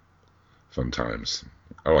know. Fun times.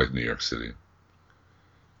 I like New York City.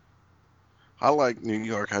 I like New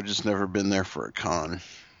York. I've just never been there for a con.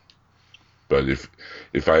 But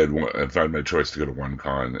if I had my choice to go to one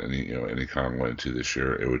con, any con I went to this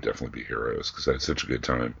year, it would definitely be Heroes because I had such a good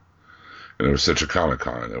time. And it was such a Comic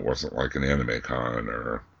Con. It wasn't like an anime con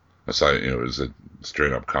or a side. It was a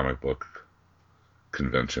straight up comic book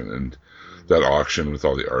convention, and that auction with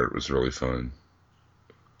all the art was really fun.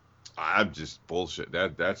 I'm just bullshit.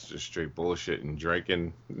 That's just straight bullshit and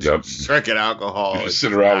drinking. Yep. Drinking alcohol. You just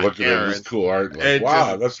sit around looking at this cool art. Like,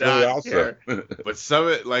 wow, that's really awesome. But some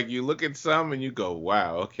of it, like you look at some and you go,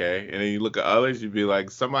 wow, okay. And then you look at others, you'd be like,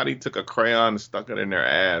 somebody took a crayon and stuck it in their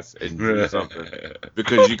ass and drew something.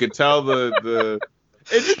 Because you could tell the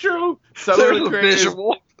it's true. Some of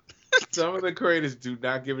the creators do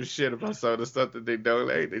not give a shit about some of the stuff that they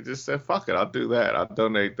donate. They just said, fuck it, I'll do that. I'll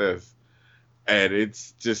donate this. And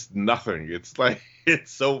it's just nothing. It's like,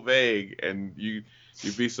 it's so vague, and you'd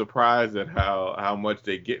be surprised at how much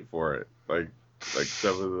they get for it. Like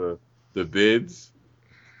some of the bids.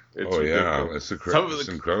 It's ridiculous. It's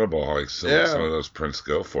incredible how some of those prints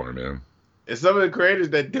go for, man. And some of the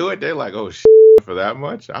creators that do it, they're like, oh shit, for that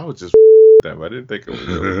much? I was just them. I didn't think it was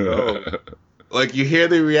really low. Like you hear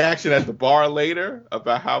the reaction at the bar later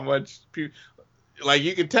about how much people, like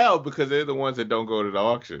you can tell because they're the ones that don't go to the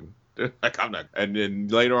auction. They're like, I'm not. And then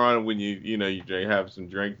later on, when you have some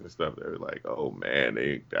drinks and stuff, they're like, oh man,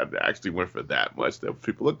 they actually went for that much. That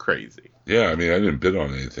people are crazy. Yeah, I mean, I didn't bid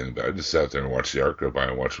on anything, but I just sat there and watched the art go by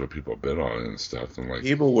and watched what people bid on and stuff. And like,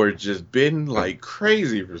 people were just bidding like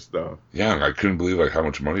crazy for stuff. Yeah, and I couldn't believe like how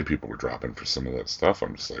much money people were dropping for some of that stuff.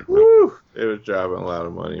 I'm just like, woo! They were dropping a lot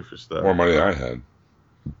of money for stuff. More money than I had.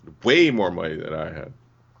 Way more money than I had.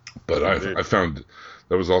 But I found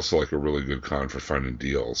that was also like a really good con for finding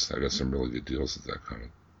deals. I got some really good deals at that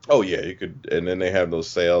con. Oh yeah, you could, and then they have those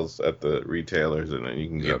sales at the retailers, and then you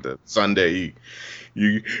can get the Sunday.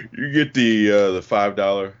 You get the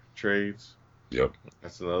 $5 trades. Yep.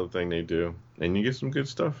 That's another thing they do, and you get some good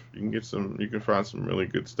stuff. You can find some really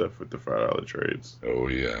good stuff with the $5 trades. Oh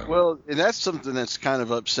yeah. Well, and that's something that's kind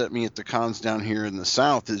of upset me at the cons down here in the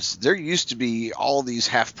South. Is there used to be all these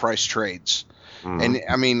half price trades. Mm-hmm. And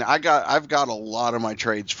I mean, I've got a lot of my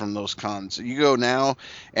trades from those cons. You go now,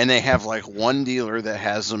 and they have like one dealer that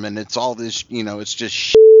has them, and it's all this, it's just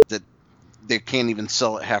shit that they can't even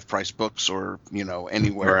sell at half price books or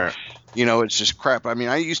anywhere. Right. It's just crap. I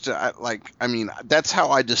mean, that's how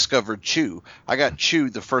I discovered Chew. I got Chew,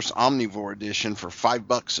 the first Omnivore edition, for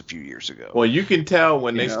 $5 a few years ago. Well, you can tell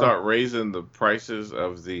when they start raising the prices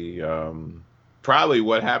of the probably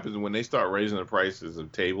what happens when they start raising the prices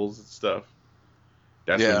of tables and stuff.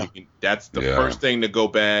 That's the first thing to go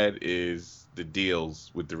bad is the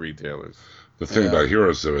deals with the retailers. The thing about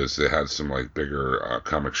Heroes though is they had some like bigger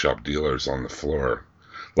comic shop dealers on the floor.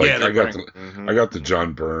 Like I got the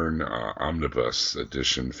John Byrne Omnibus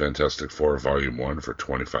edition, Fantastic Four Volume 1 for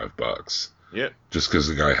 $25. Yep. Just because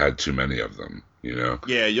the guy had too many of them,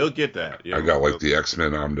 Yeah, you'll get that. I got like the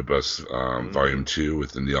X-Men Omnibus Volume 2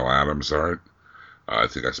 with the Neil Adams art. I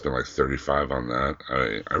think I spent like $35 on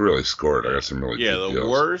that. I really scored. I got some really good deals.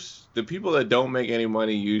 Worst, the people that don't make any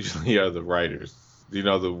money usually are the writers.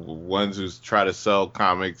 The ones who try to sell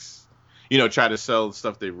comics, try to sell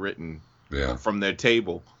stuff they've written from their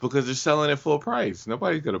table because they're selling it full price.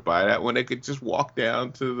 Nobody's going to buy that when they could just walk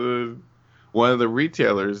down to one of the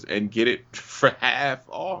retailers and get it for half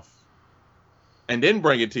off and then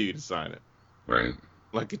bring it to you to sign it. Right.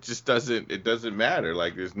 Like it doesn't matter.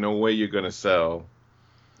 Like there's no way you're going to sell,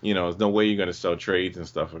 there's no way you're going to sell trades and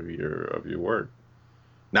stuff of your work.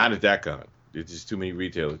 Not at that con. There's just too many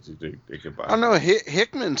retailers they could buy. I know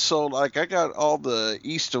Hickman sold, like I got all the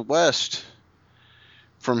East to West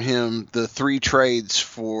from him, the 3 trades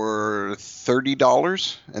for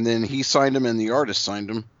 $30, and then he signed them and the artist signed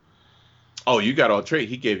them. Oh, you got all trade.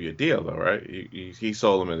 He gave you a deal though, right? He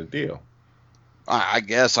sold them in a deal. I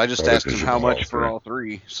guess I just asked him how much for all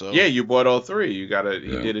 3. So yeah, you bought all 3. He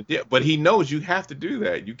did a deal, but he knows you have to do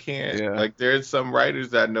that. You can't like there's some writers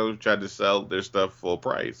that I know try to sell their stuff full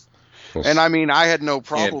price. And I mean, I had no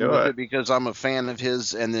problem with it because I'm a fan of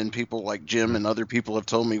his. And then people like Jim and other people have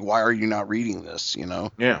told me, "Why are you not reading this?"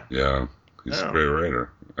 Yeah. Yeah, he's a great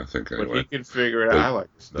writer. I think anyway. But he can figure it out. I like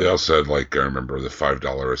this stuff. They also had I remember the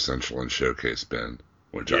 $5 Essential and Showcase bin.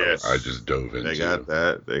 Which I just dove into. They got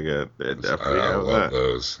that. They definitely I love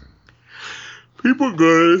those. People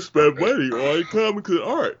gonna spend money on comics and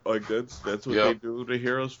art. Like that's what they do the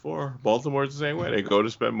Heroes for. Baltimore's the same way. They go to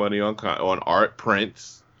spend money on art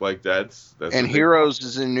prints. Like that's. And Heroes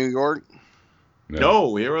is in New York.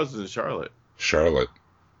 No, Heroes is in Charlotte. Charlotte.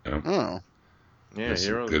 Yeah. Oh. Yeah, There's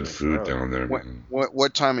some good food down there.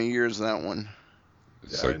 What time of year is that one?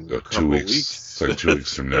 It's like 2 weeks. It's like 2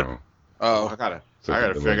 weeks from now. Oh, I gotta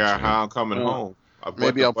figure out how I'm coming home.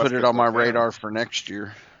 Maybe I'll put it on my radar for next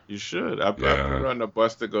year. You should. I've been running a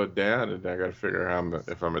bus to go down, and I got to figure out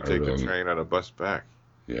if I'm gonna take the train or the bus back.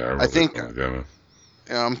 Yeah, I think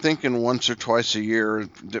I'm thinking once or twice a year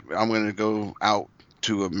I'm going to go out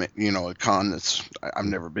to a con that's I've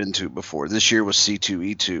never been to before. This year was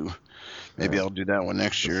C2E2. Maybe I'll do that one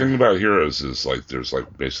next year. The thing about Heroes is like there's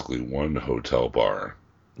like basically one hotel bar.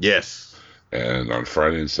 Yes. And on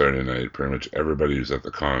Friday and Saturday night, pretty much everybody who's at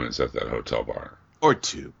the con is at that hotel bar. Or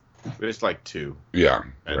two. It's like two. Yeah,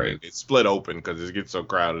 and right. It's split open because it gets so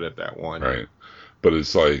crowded at that one. Right. But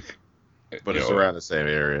it's like... But it's around the same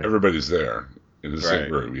area. Everybody's there in the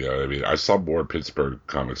same room. You know what I mean? I saw more Pittsburgh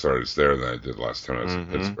comics artists there than I did last time I was in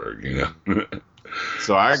Pittsburgh, you know?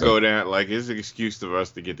 So I go down, like, it's an excuse for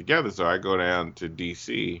us to get together. So I go down to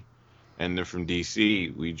D.C., and then from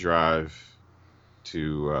D.C., we drive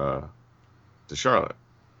to Charlotte.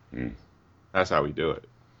 That's how we do it.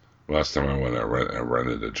 Last time I went, I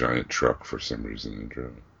rented a giant truck for some reason and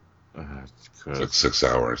drove it. It's like 6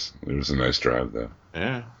 hours. It was a nice drive, though.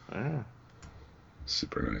 Yeah.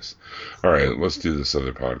 Super nice. All right, let's do this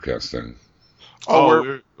other podcast thing.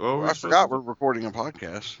 I forgot we're recording a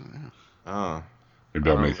podcast. Yeah. Maybe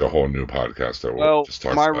I'll make a whole new podcast that we'll just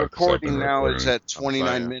talk my about. recording now is at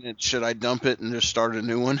 29 minutes. Should I dump it and just start a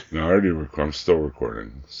new one? No, I'm still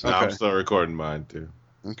recording. So. No, I'm still recording mine, too.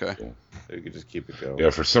 Okay. Cool. So you can just keep it going.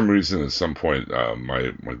 Yeah, for some reason, at some point,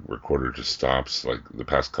 my recorder just stops. Like the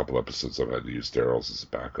past couple episodes, I've had to use Daryl's as a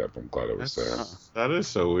backup. I'm glad I was there. That is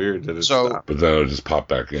so weird that it stopped. But then it'll just pop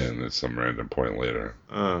back in at some random point later.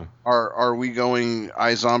 Are we going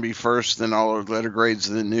iZombie first, then all our letter grades,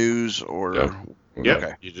 then news, or? Yep.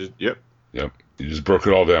 Okay. Yep. You just broke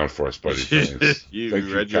it all down for us, buddy. Thanks. you Thank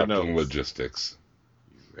read you, your Captain notes. Logistics.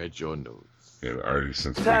 You read your notes. Yeah, already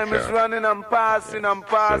since time is running, I'm passing, I'm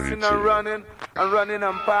passing, I'm running,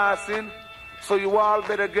 I'm passing. So you all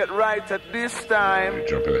better get right at this time,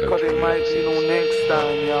 because it might be no next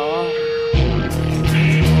time, y'all.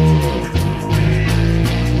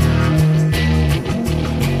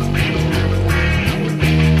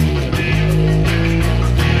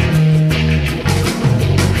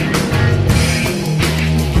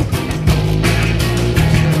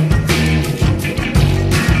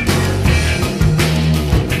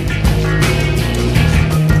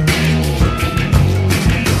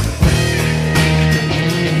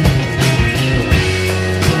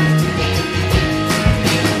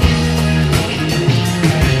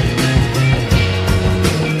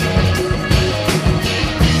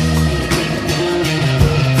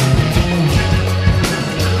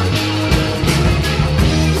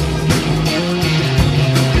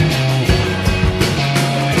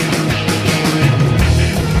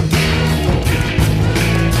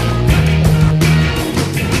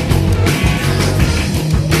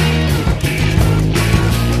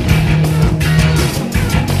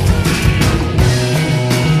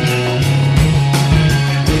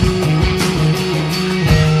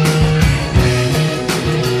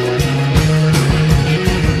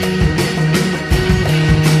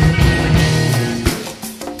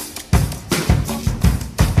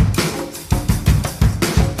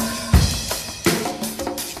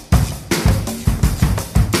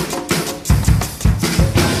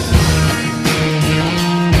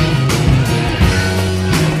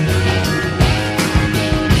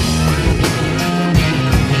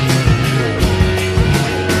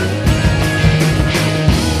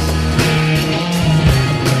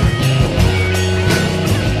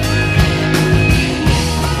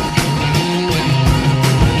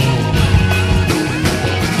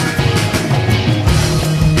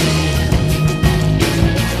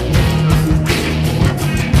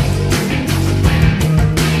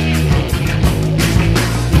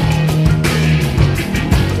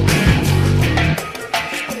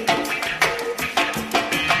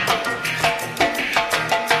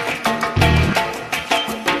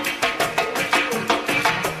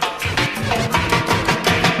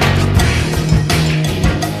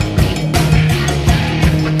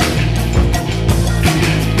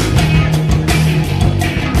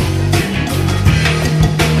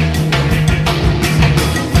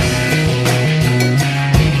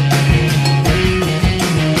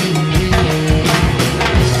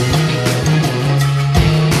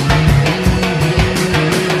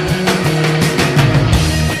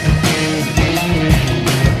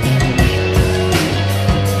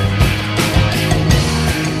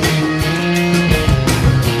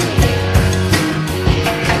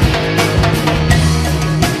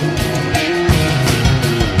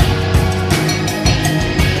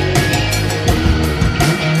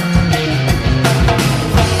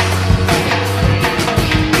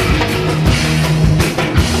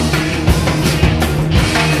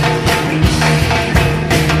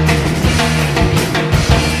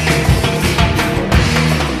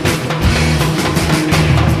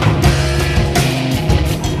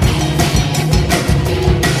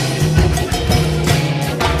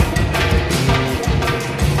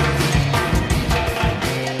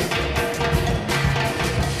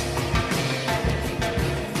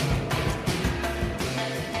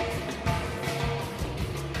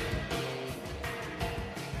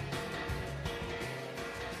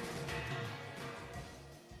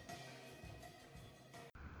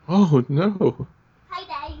 Oh no. Hi,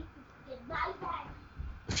 Daddy. Goodbye,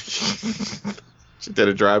 Daddy. She did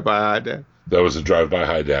a drive-by hi, Dad. That was a drive-by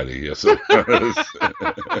hi, Daddy. Yes, it was.